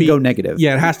has to you can go negative.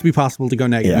 Yeah, it has to be possible to go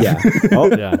negative.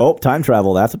 Yeah. Time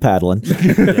travel. That's a paddling.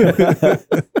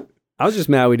 I was just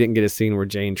mad we didn't get a scene where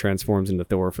Jane transforms into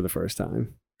Thor for the first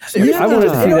time. Yeah, I wanted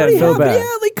to see that so bad.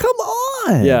 Yeah, like come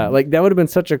on. Yeah, like that would have been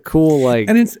such a cool like.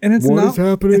 And it's what not is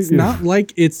happening? It's not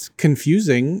like it's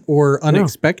confusing or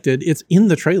unexpected. It's in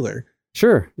the trailer.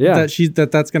 Sure. Yeah.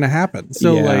 That's going to happen.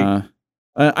 So like.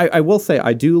 I will say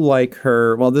I do like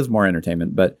her. Well, this is more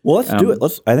entertainment, but let's do it.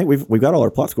 I think we've got all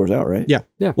our plot scores out, right? Yeah.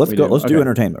 Let's go. Let's do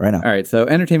entertainment right now. All right. So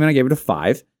entertainment, I gave it a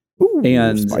 5. Ooh,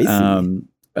 and spicy.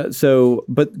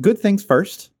 But good things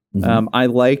first. I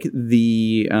like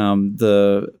the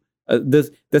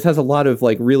this has a lot of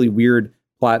like really weird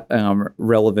plot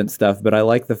relevant stuff, but I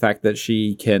like the fact that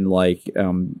she can like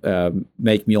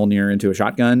make Mjolnir into a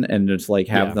shotgun and just like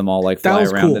have them all like fly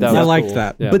around. Cool. I liked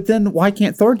that. Yeah. But then why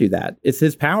can't Thor do that? It's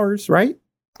his powers, right?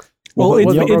 Well,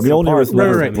 Mjolnir is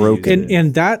right. broken,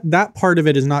 and that part of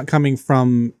it is not coming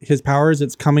from his powers;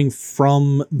 it's coming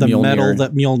from the metal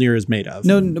that Mjolnir is made of.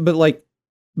 No, but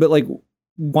like,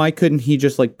 why couldn't he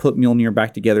just like put Mjolnir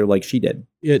back together like she did?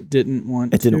 It didn't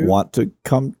want. It didn't want to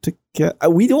come together.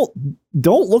 We don't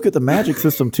look at the magic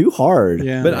system too hard.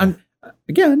 Yeah, but I'm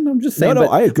just saying. No,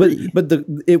 I agree. But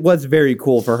it was very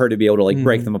cool for her to be able to like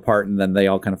break them apart and then they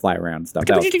all kind of fly around and stuff.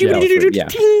 That was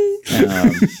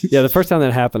yeah, the first time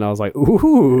that happened, I was like,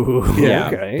 ooh, yeah,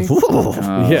 okay,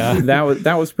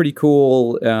 that was pretty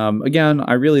cool. Again,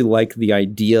 I really like the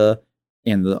idea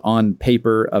and the on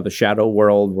paper of a shadow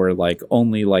world where like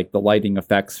only like the lighting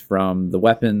effects from the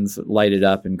weapons light it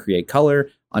up and create color.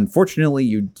 Unfortunately,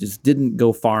 you just didn't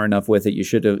go far enough with it. You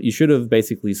should have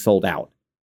basically sold out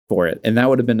for it, and that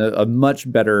would have been a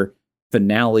much better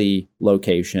finale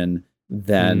location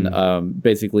than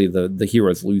basically the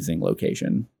heroes losing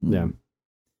location. Yeah. All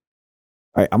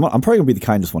right, I'm probably gonna be the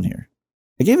kindest one here.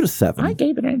 I gave it a 7. I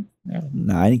gave it a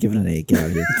No, I didn't give it an 8. Get out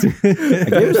of here. I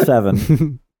gave it a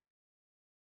 7.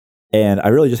 And I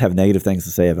really just have negative things to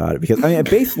say about it because I mean, at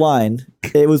baseline,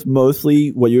 it was mostly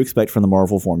what you expect from the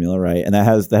Marvel formula, right? And that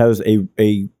has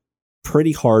a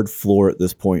pretty hard floor at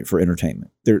this point for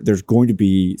entertainment. There's going to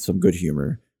be some good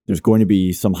humor. There's going to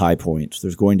be some high points.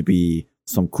 There's going to be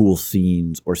some cool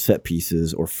scenes or set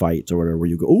pieces or fights or whatever where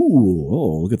you go,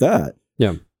 oh, look at that.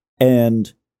 Yeah.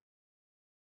 And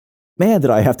man, did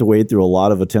I have to wade through a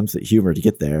lot of attempts at humor to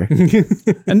get there.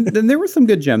 And then there were some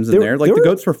good gems in there. Like the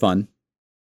goats were fun.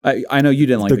 I know you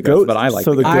didn't like the goats, but I like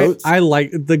the goats. I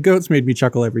like the goats. Made me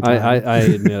chuckle every time. I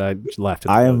admit I laughed.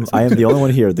 At I am the only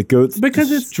one here. The goats because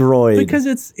destroyed. Because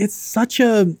it's such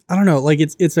a I don't know, like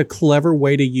it's a clever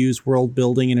way to use world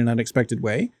building in an unexpected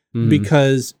way.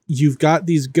 Because you've got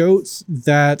these goats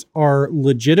that are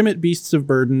legitimate beasts of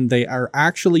burden. They are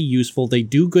actually useful. They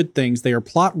do good things. They are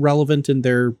plot relevant in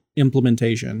their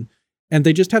implementation, and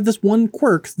they just have this one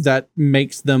quirk that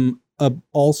makes them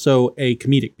also a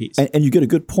comedic piece. And you get a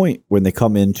good point when they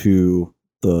come into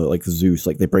the Zeus,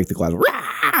 like they break the glass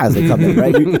as they come in,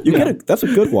 right? You get that's a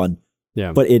good one.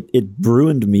 Yeah. But it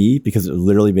ruined me because it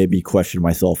literally made me question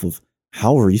myself of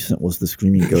how recent was the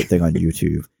screaming goat thing on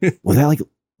YouTube? Was that like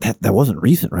that wasn't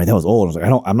recent, right? That was old. I was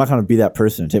like, I'm not going to be that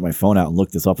person and take my phone out and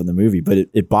look this up in the movie, but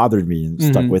it bothered me and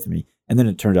stuck with me. And then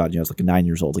it turned out, it's like 9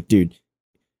 years old. Like, dude,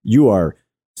 you are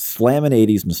slamming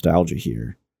 80s nostalgia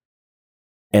here.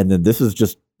 And then this is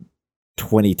just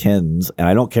 2010s, and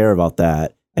I don't care about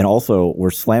that. And also,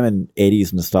 we're slamming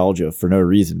 80s nostalgia for no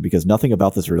reason because nothing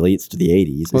about this relates to the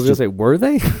 80s. I was going to say, were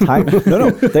they? No,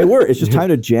 they were. It's just time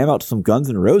to jam out some Guns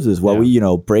N' Roses while we,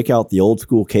 break out the old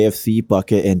school KFC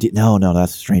bucket and no,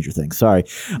 that's Stranger Things. Sorry.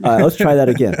 Let's try that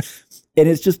again. And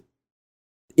it's just,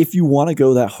 if you want to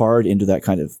go that hard into that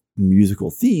kind of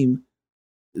musical theme,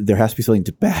 there has to be something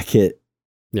to back it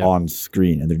on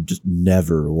screen, and there just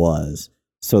never was.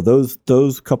 So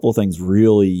those couple of things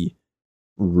really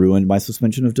ruined my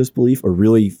suspension of disbelief, or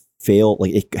really failed.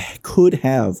 Like, it could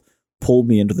have pulled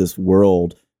me into this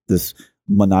world, this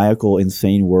maniacal,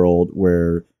 insane world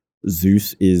where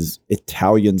Zeus is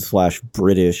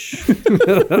Italian/British.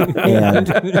 And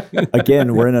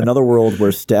again, we're in another world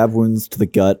where stab wounds to the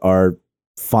gut are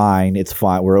fine. It's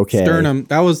fine. We're okay. Sternum.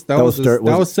 That was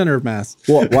center of mass.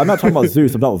 Well, I'm not talking about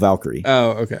Zeus. I'm talking about Valkyrie. Oh,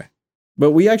 okay.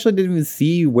 But we actually didn't even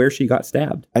see where she got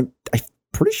stabbed. I'm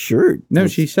pretty sure. No,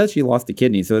 she said she lost a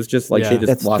kidney, so it's just like she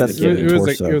just lost a kidney. It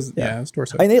was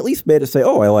torso. And they at least made it say,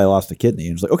 "Oh, I lost a kidney."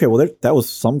 And it's like, okay, well, that was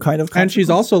some kind of. And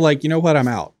she's also like, you know what? I'm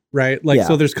out. Right? Like,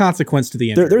 so there's consequence to the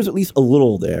injury. There's at least a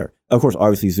little there. Of course,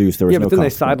 obviously Zeus. There was no. But then they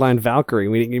sidelined Valkyrie.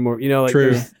 We didn't get more. You know, like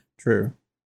true.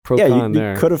 Pro con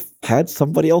there. You could have had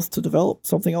somebody else to develop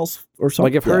something else or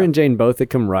something. Like if her and Jane both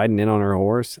had come riding in on her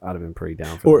horse, I'd have been pretty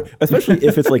down for that. Especially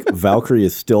if it's like Valkyrie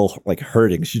is still like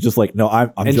hurting. She's just like, no,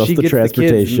 I'm just the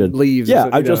transportation. Leaves. Yeah,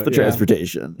 I'm just the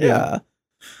transportation. Yeah.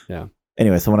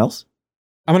 Anyway, someone else?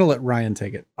 I'm gonna let Ryan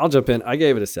take it. I'll jump in. I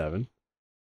gave it a 7.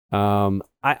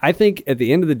 I think at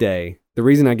the end of the day, the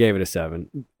reason I gave it a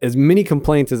 7, as many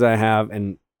complaints as I have,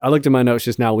 and I looked at my notes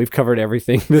just now, we've covered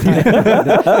everything.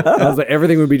 I was like,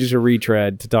 everything would be just a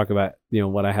retread to talk about,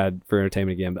 what I had for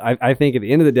entertainment again. But I think at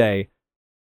the end of the day,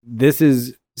 this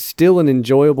is still an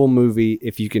enjoyable movie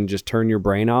if you can just turn your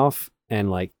brain off and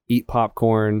like eat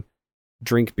popcorn,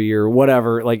 drink beer,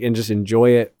 whatever, like, and just enjoy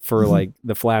it for like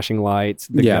the flashing lights,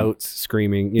 the goats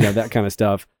screaming, that kind of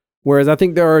stuff. Whereas I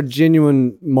think there are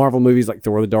genuine Marvel movies like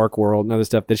Thor: The Dark World and other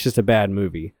stuff that's just a bad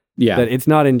movie. Yeah. That it's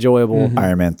not enjoyable.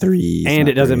 Iron Man 3. And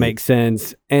it doesn't make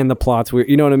sense. And the plot's weird.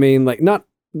 You know what I mean? Like, not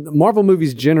Marvel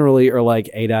movies generally are like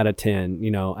 8 out of 10,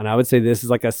 and I would say this is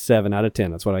like a 7 out of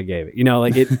 10. That's what I gave it.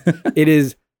 Like it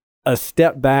is a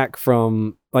step back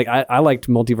from, like, I liked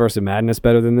Multiverse of Madness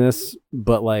better than this,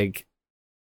 but like,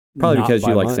 probably because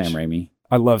you like Sam Raimi.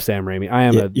 I love Sam Raimi. I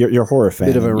am you're a horror fan.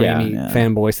 Bit of a Raimi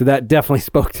fanboy, so that definitely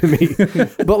spoke to me.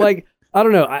 But like, I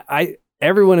don't know. I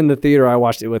everyone in the theater I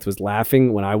watched it with was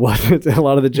laughing when I wasn't at a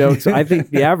lot of the jokes. So I think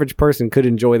the average person could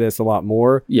enjoy this a lot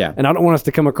more. Yeah. And I don't want us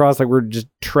to come across like we're just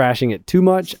trashing it too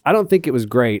much. I don't think it was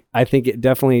great. I think it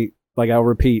definitely, like I'll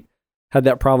repeat, had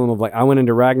that problem of like, I went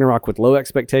into Ragnarok with low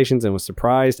expectations and was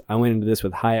surprised. I went into this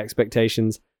with high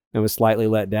expectations and was slightly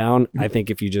let down. I think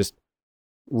if you just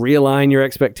realign your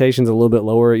expectations a little bit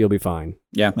lower, you'll be fine.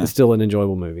 Yeah. It's still an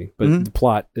enjoyable movie, but the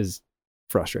plot is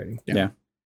frustrating. Yeah.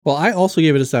 Well, I also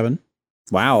gave it a 7.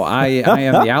 Wow, I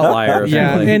am the outlier.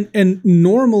 And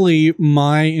normally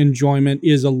my enjoyment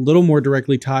is a little more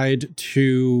directly tied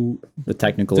to the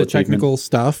technical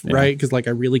stuff, right? Because like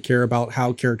I really care about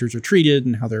how characters are treated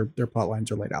and how their plot lines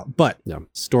are laid out. But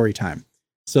story time.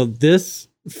 So this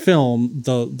film,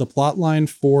 the plot line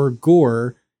for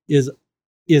Gore is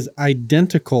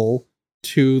identical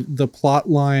to the plot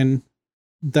line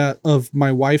that of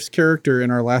my wife's character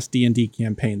in our last D&D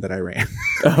campaign that I ran.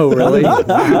 Oh, really?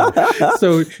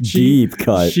 So deep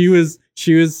cut. She was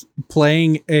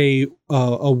playing a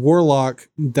warlock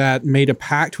that made a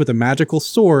pact with a magical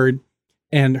sword,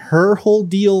 and her whole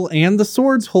deal and the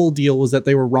sword's whole deal was that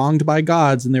they were wronged by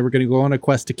gods and they were going to go on a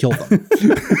quest to kill them.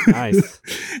 Nice.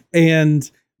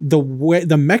 And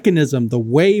the mechanism, the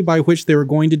way by which they were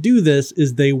going to do this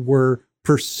is they were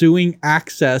pursuing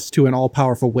access to an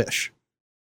all-powerful wish.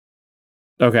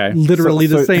 Okay. Literally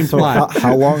the same plot.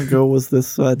 How long ago was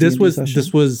this? This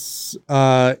was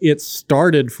it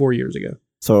started 4 years ago.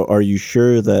 So are you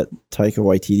sure that Taika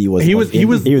Waititi was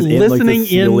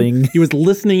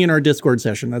listening in our Discord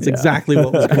session? That's exactly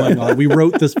what was going on. We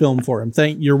wrote this film for him.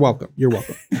 You're welcome.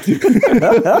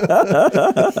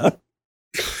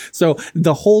 So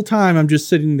the whole time I'm just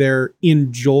sitting there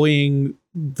enjoying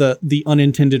the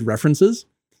unintended references.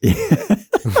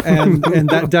 and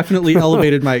that definitely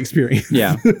elevated my experience.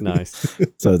 Yeah. Nice.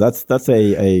 So that's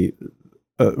a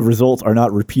results are not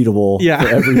repeatable for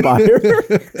every buyer.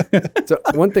 So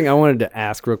one thing I wanted to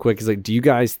ask real quick is like, do you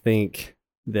guys think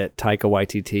that Taika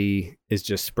Waititi is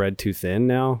just spread too thin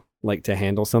now, like to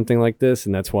handle something like this?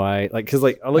 And that's why, like, because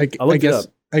like I looked it up.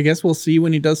 I guess we'll see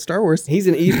when he does Star Wars. He's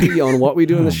an EP on What We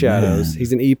Do in the Shadows. Man.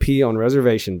 He's an EP on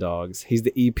Reservation Dogs. He's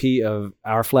the EP of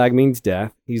Our Flag Means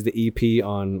Death. He's the EP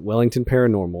on Wellington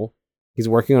Paranormal. He's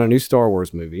working on a new Star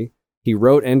Wars movie. He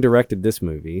wrote and directed this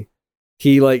movie.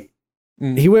 He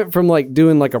went from like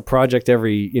doing like a project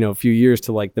every, few years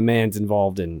to like the man's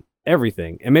involved in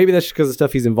everything. And maybe that's just because the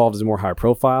stuff he's involved is more high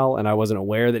profile. And I wasn't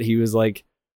aware that he was like,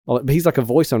 but he's like a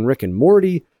voice on Rick and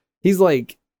Morty. He's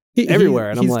like everywhere.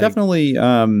 And I'm he's like, definitely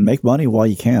Make money while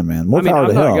you can, man. More power I'm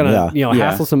to not him. gonna, Yeah.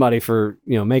 hassle somebody for,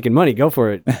 making money. Go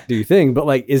for it. Do your thing. But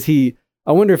like,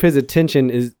 I wonder if his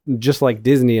attention is just like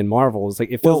Disney and Marvel. It's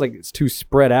like, it feels like it's too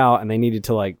spread out and they needed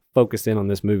to like focus in on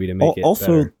this movie to make it Also,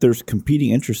 better. there's competing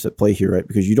interests at play here, right?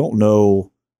 Because you don't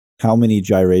know how many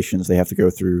gyrations they have to go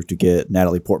through to get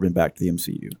Natalie Portman back to the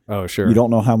MCU. Oh, sure. You don't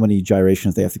know how many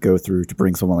gyrations they have to go through to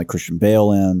bring someone like Christian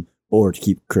Bale in or to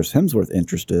keep Chris Hemsworth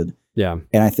interested. Yeah.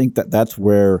 And I think that's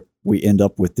where we end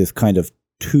up with this kind of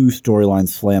two storylines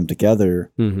slammed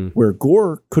together, where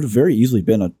Gore could have very easily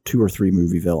been a 2 or 3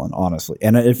 movie villain, honestly.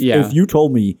 And if you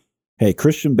told me, hey,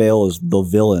 Christian Bale is the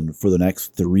villain for the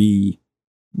next 3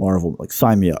 Marvel, like,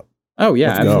 sign me up. Oh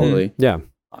yeah, Let's go. absolutely. Yeah.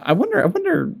 I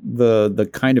wonder the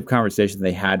kind of conversation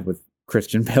they had with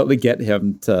Christian Bale to get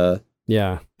him to.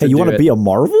 Yeah. Hey, you want to be a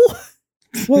Marvel?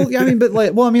 Well, yeah, I mean, but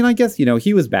like, I guess,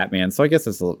 he was Batman, so I guess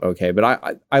it's okay.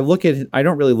 But I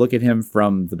don't really look at him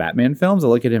from the Batman films. I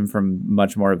look at him from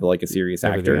much more of like a serious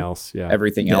actor.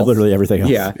 Everything else. Literally everything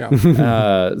else.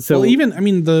 Yeah. So even, I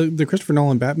mean, the Christopher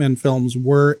Nolan Batman films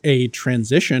were a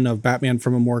transition of Batman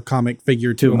from a more comic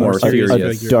figure to a more serious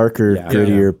figure. Darker,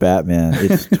 grittier Batman.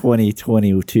 It's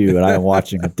 2022, and I'm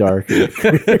watching a darker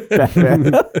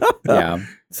Batman. Yeah.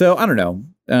 So I don't know.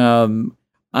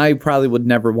 I probably would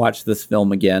never watch this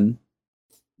film again.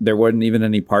 There weren't even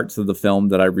any parts of the film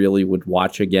that I really would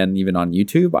watch again, even on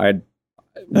YouTube.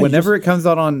 Whenever it comes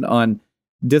out on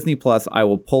Disney Plus, I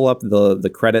will pull up the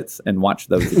credits and watch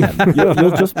those again.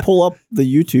 You'll just pull up the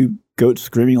YouTube goats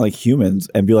screaming like humans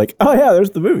and be like, oh yeah,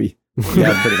 there's the movie.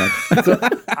 Yeah, pretty much. So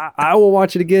I will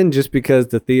watch it again just because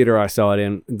the theater I saw it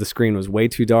in, the screen was way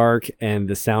too dark and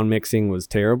the sound mixing was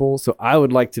terrible. So I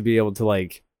would like to be able to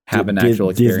like have an actual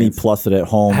Disney experience. Plus it at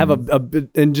home. Have a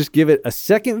and just give it a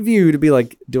second view to be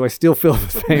like, do I still feel the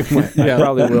same way? I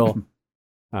probably will.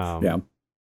 Yeah.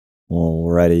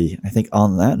 Alrighty. I think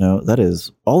on that note, that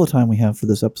is all the time we have for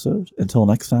this episode. Until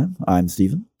next time, I'm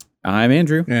Steven. I'm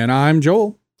Andrew. And I'm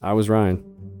Joel. I was Ryan.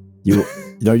 You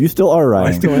still are Ryan.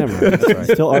 I still am Ryan. That's right.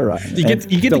 Still are Ryan. You get to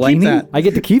keep that. I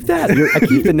get to keep that. I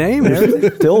keep the name and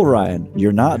everything. Still Ryan.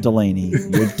 You're not Delaney.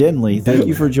 You're Denley. Thank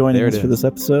you for joining us for this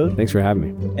episode. Thanks for having me.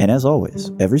 And as always,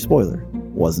 every spoiler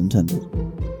was intended.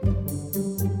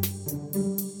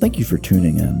 Thank you for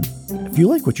tuning in. If you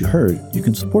like what you heard, you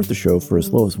can support the show for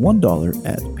as low as $1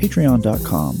 at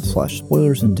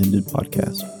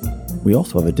patreon.com/spoilersintendedpodcast. We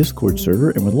also have a Discord server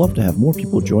and would love to have more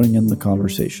people joining in the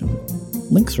conversation.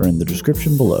 Links are in the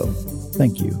description below.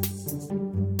 Thank you.